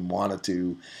about it and wanted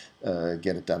to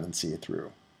get it done and see it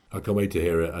through. I can't wait to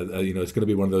hear it. It's going to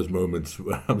be one of those moments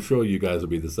where I'm sure you guys will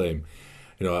be the same.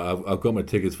 I've got my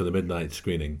tickets for the midnight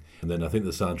screening, and then I think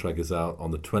the soundtrack is out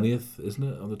on the 20th, isn't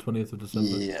it? On the 20th of December.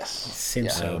 Yes,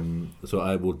 Seems so. So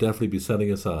I will definitely be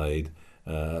setting aside,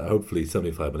 hopefully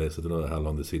 75 minutes. I don't know how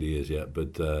long the CD is yet,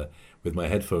 but with my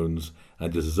headphones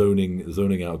and just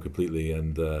zoning out completely.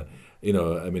 And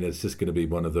it's just going to be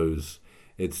one of those.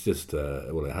 It's just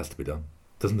it has to be done,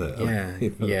 doesn't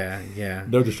it? Yeah.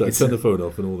 No distraction. Turn the phone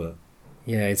off and all that.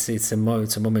 Yeah, it's a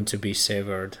moment to be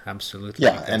savored. Absolutely.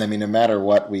 Yeah, and I mean, no matter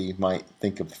what we might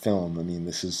think of the film, I mean,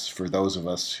 this is for those of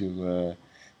us who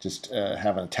just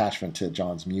have an attachment to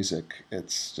John's music.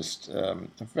 It's just a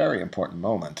very important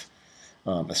moment,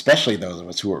 especially those of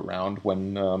us who were around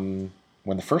when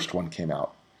the first one came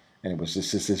out, and it was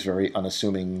just this very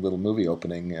unassuming little movie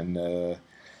opening, and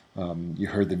you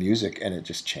heard the music, and it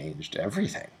just changed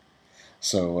everything.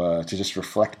 So to just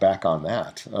reflect back on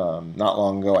that, not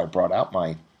long ago I brought out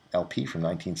my LP from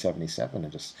 1977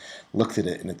 and just looked at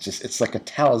it, and it's like a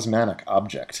talismanic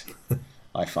object.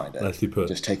 I find it. Nicely put.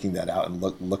 Just taking that out and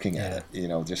looking at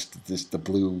it, just the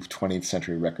blue 20th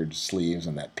Century Records sleeves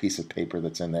and that piece of paper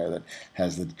that's in there that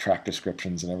has the track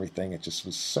descriptions and everything. It just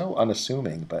was so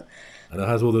unassuming, but. And it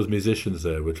has all those musicians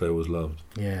there, which I always loved.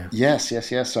 Yeah. Yes.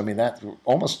 I mean, that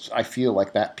almost, I feel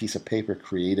like that piece of paper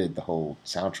created the whole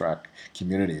soundtrack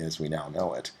community as we now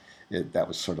know it. That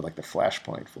was sort of like the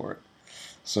flashpoint for it.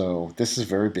 So this is a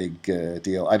very big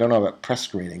deal. I don't know about press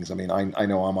screenings. I mean, I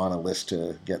know I'm on a list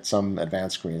to get some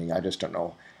advance screening. I just don't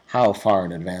know how far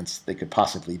in advance they could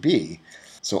possibly be.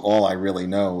 So all I really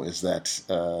know is that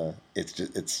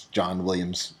it's John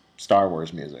Williams' Star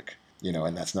Wars music.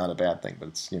 And that's not a bad thing, but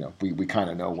it's, we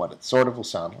kind of know what it sort of will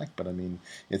sound like, but I mean,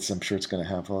 I'm sure it's going to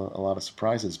have a lot of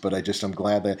surprises, but I'm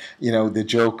glad that, the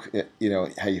joke,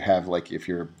 how you have, like, if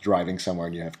you're driving somewhere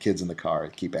and you have kids in the car,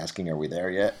 you keep asking, are we there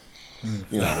yet?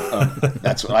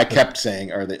 That's what I kept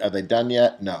saying. Are they done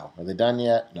yet? No. Are they done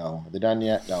yet? No. Are they done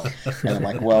yet? No. And I'm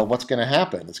like, well, what's going to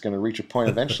happen? It's going to reach a point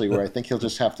eventually where I think he'll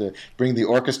just have to bring the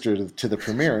orchestra to the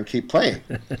premiere and keep playing.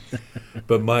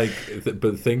 But Mike,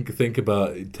 think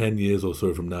about 10 years or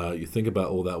so from now. You think about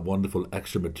all that wonderful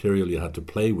extra material you had to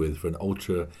play with for an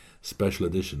ultra special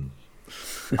edition.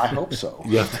 I hope so.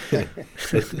 Yeah,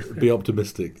 be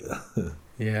optimistic.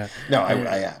 Yeah. No,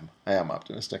 I am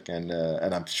optimistic, and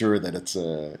I'm sure that it's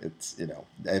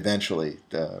eventually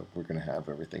we're going to have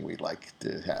everything we'd like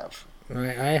to have.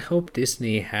 I hope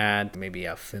Disney had maybe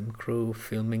a film crew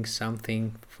filming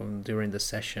something from during the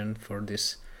session for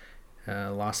this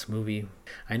last movie.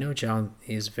 I know John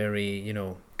is very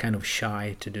kind of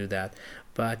shy to do that,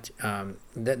 but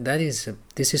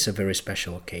this is a very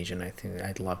special occasion. I think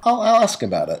I'd love. I'll ask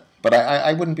about it, but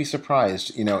I wouldn't be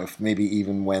surprised, if maybe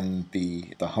even when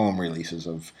the home releases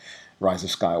of Rise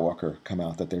of Skywalker come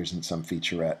out, that there isn't some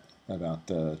featurette about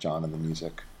John and the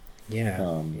music.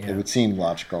 Yeah, It would seem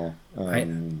logical.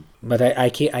 But I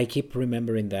keep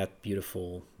remembering that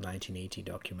beautiful 1980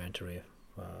 documentary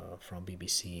from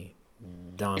BBC.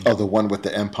 Done. Oh, the one with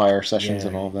the Empire sessions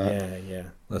and all that? Yeah.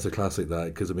 That's a classic,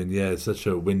 that, because, it's such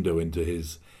a window into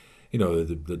his,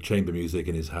 the chamber music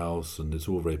in his house, and it's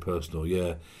all very personal,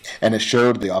 yeah. And it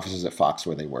showed the offices at Fox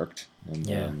where they worked,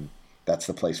 and that's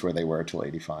the place where they were till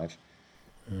 85.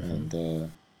 Mm-hmm.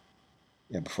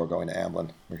 And before going to Amblin,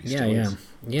 where he still is.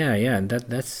 Yeah, and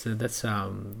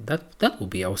that will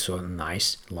be also a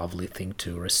nice, lovely thing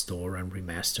to restore and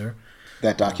remaster.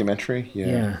 That documentary?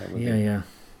 Yeah.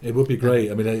 It would be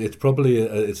great. I mean, it's probably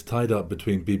it's tied up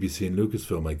between BBC and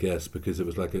Lucasfilm, I guess, because it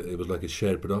was like a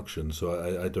shared production. So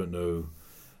I don't know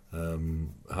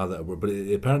how that worked, but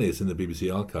apparently it's in the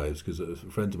BBC archives, because a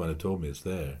friend of mine had told me it's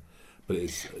there. But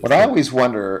what I always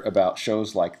wonder about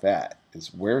shows like that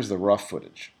is, where's the rough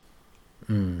footage?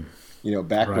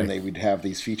 Back when they would have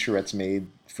these featurettes made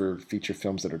for feature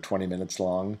films that are 20 minutes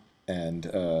long, and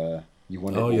you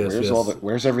wonder,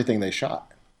 where's everything they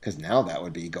shot? Because now that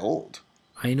would be gold.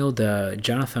 I know the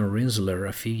Jonathan Rinsler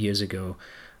a few years ago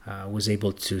was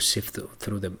able to sift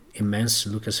through the immense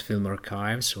Lucasfilm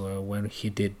archives when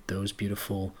he did those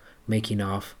beautiful making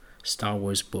of Star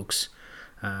Wars books.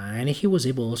 And he was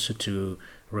able also to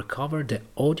recover the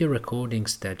audio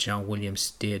recordings that John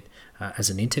Williams did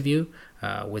as an interview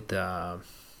with the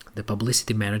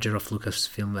publicity manager of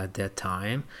Lucasfilm at that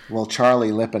time. Well,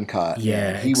 Charlie Lippincott.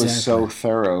 Yeah, he was so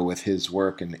thorough with his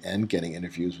work and getting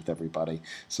interviews with everybody.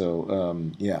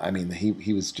 So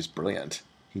he was just brilliant.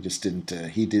 He just didn't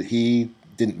he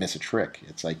didn't miss a trick.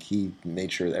 It's like he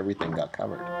made sure that everything got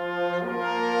covered.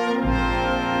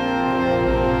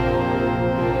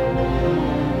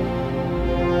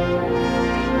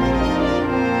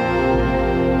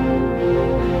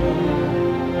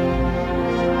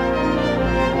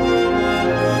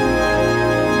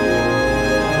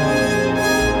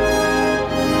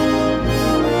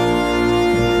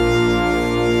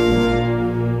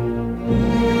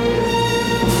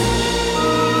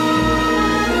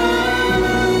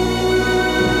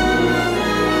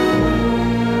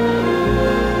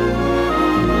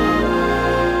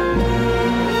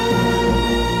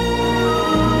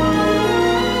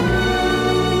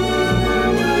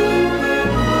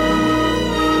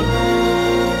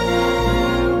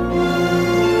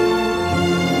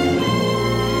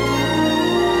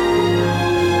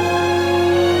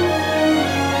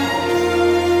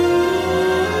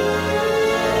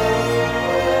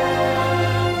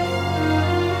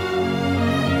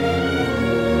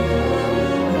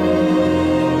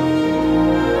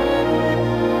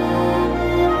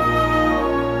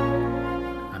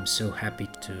 so happy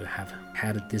to have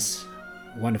had this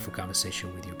wonderful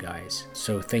conversation with you guys.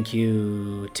 So thank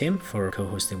you, Tim, for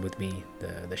co-hosting with me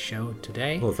the show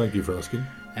today. Well, thank you for asking.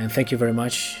 And thank you very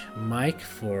much, Mike,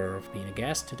 for being a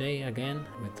guest today again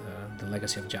with the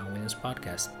Legacy of John Williams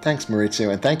podcast. Thanks,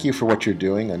 Maurizio, and thank you for what you're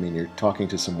doing. I mean, you're talking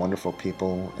to some wonderful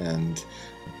people and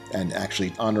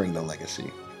actually honoring the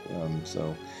legacy.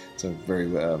 So it's a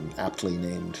very aptly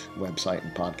named website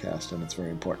and podcast, and it's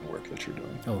very important work that you're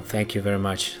doing. Oh, thank you very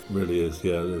much. Really is,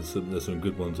 yeah. There's some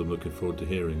good ones I'm looking forward to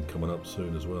hearing coming up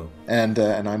soon as well. And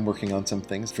I'm working on some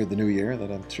things for the new year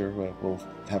that I'm sure will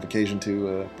have occasion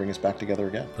to bring us back together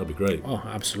again. That'd be great. Oh,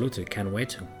 absolutely. Can't wait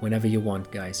to. Whenever you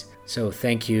want, guys. So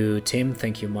thank you, Tim.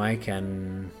 Thank you, Mike.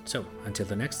 And so until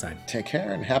the next time. Take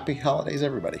care and happy holidays,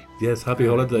 everybody. Yes, happy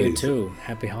holidays. You too.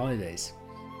 Happy holidays.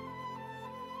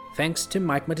 Thanks to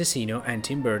Mike Matessino and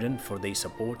Tim Burden for their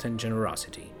support and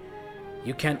generosity.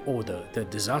 You can order the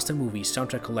Disaster Movie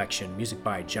Soundtrack Collection Music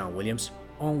by John Williams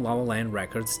on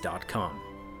lalalandrecords.com.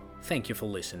 Thank you for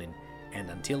listening, and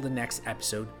until the next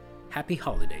episode, happy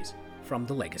holidays from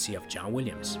the Legacy of John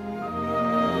Williams.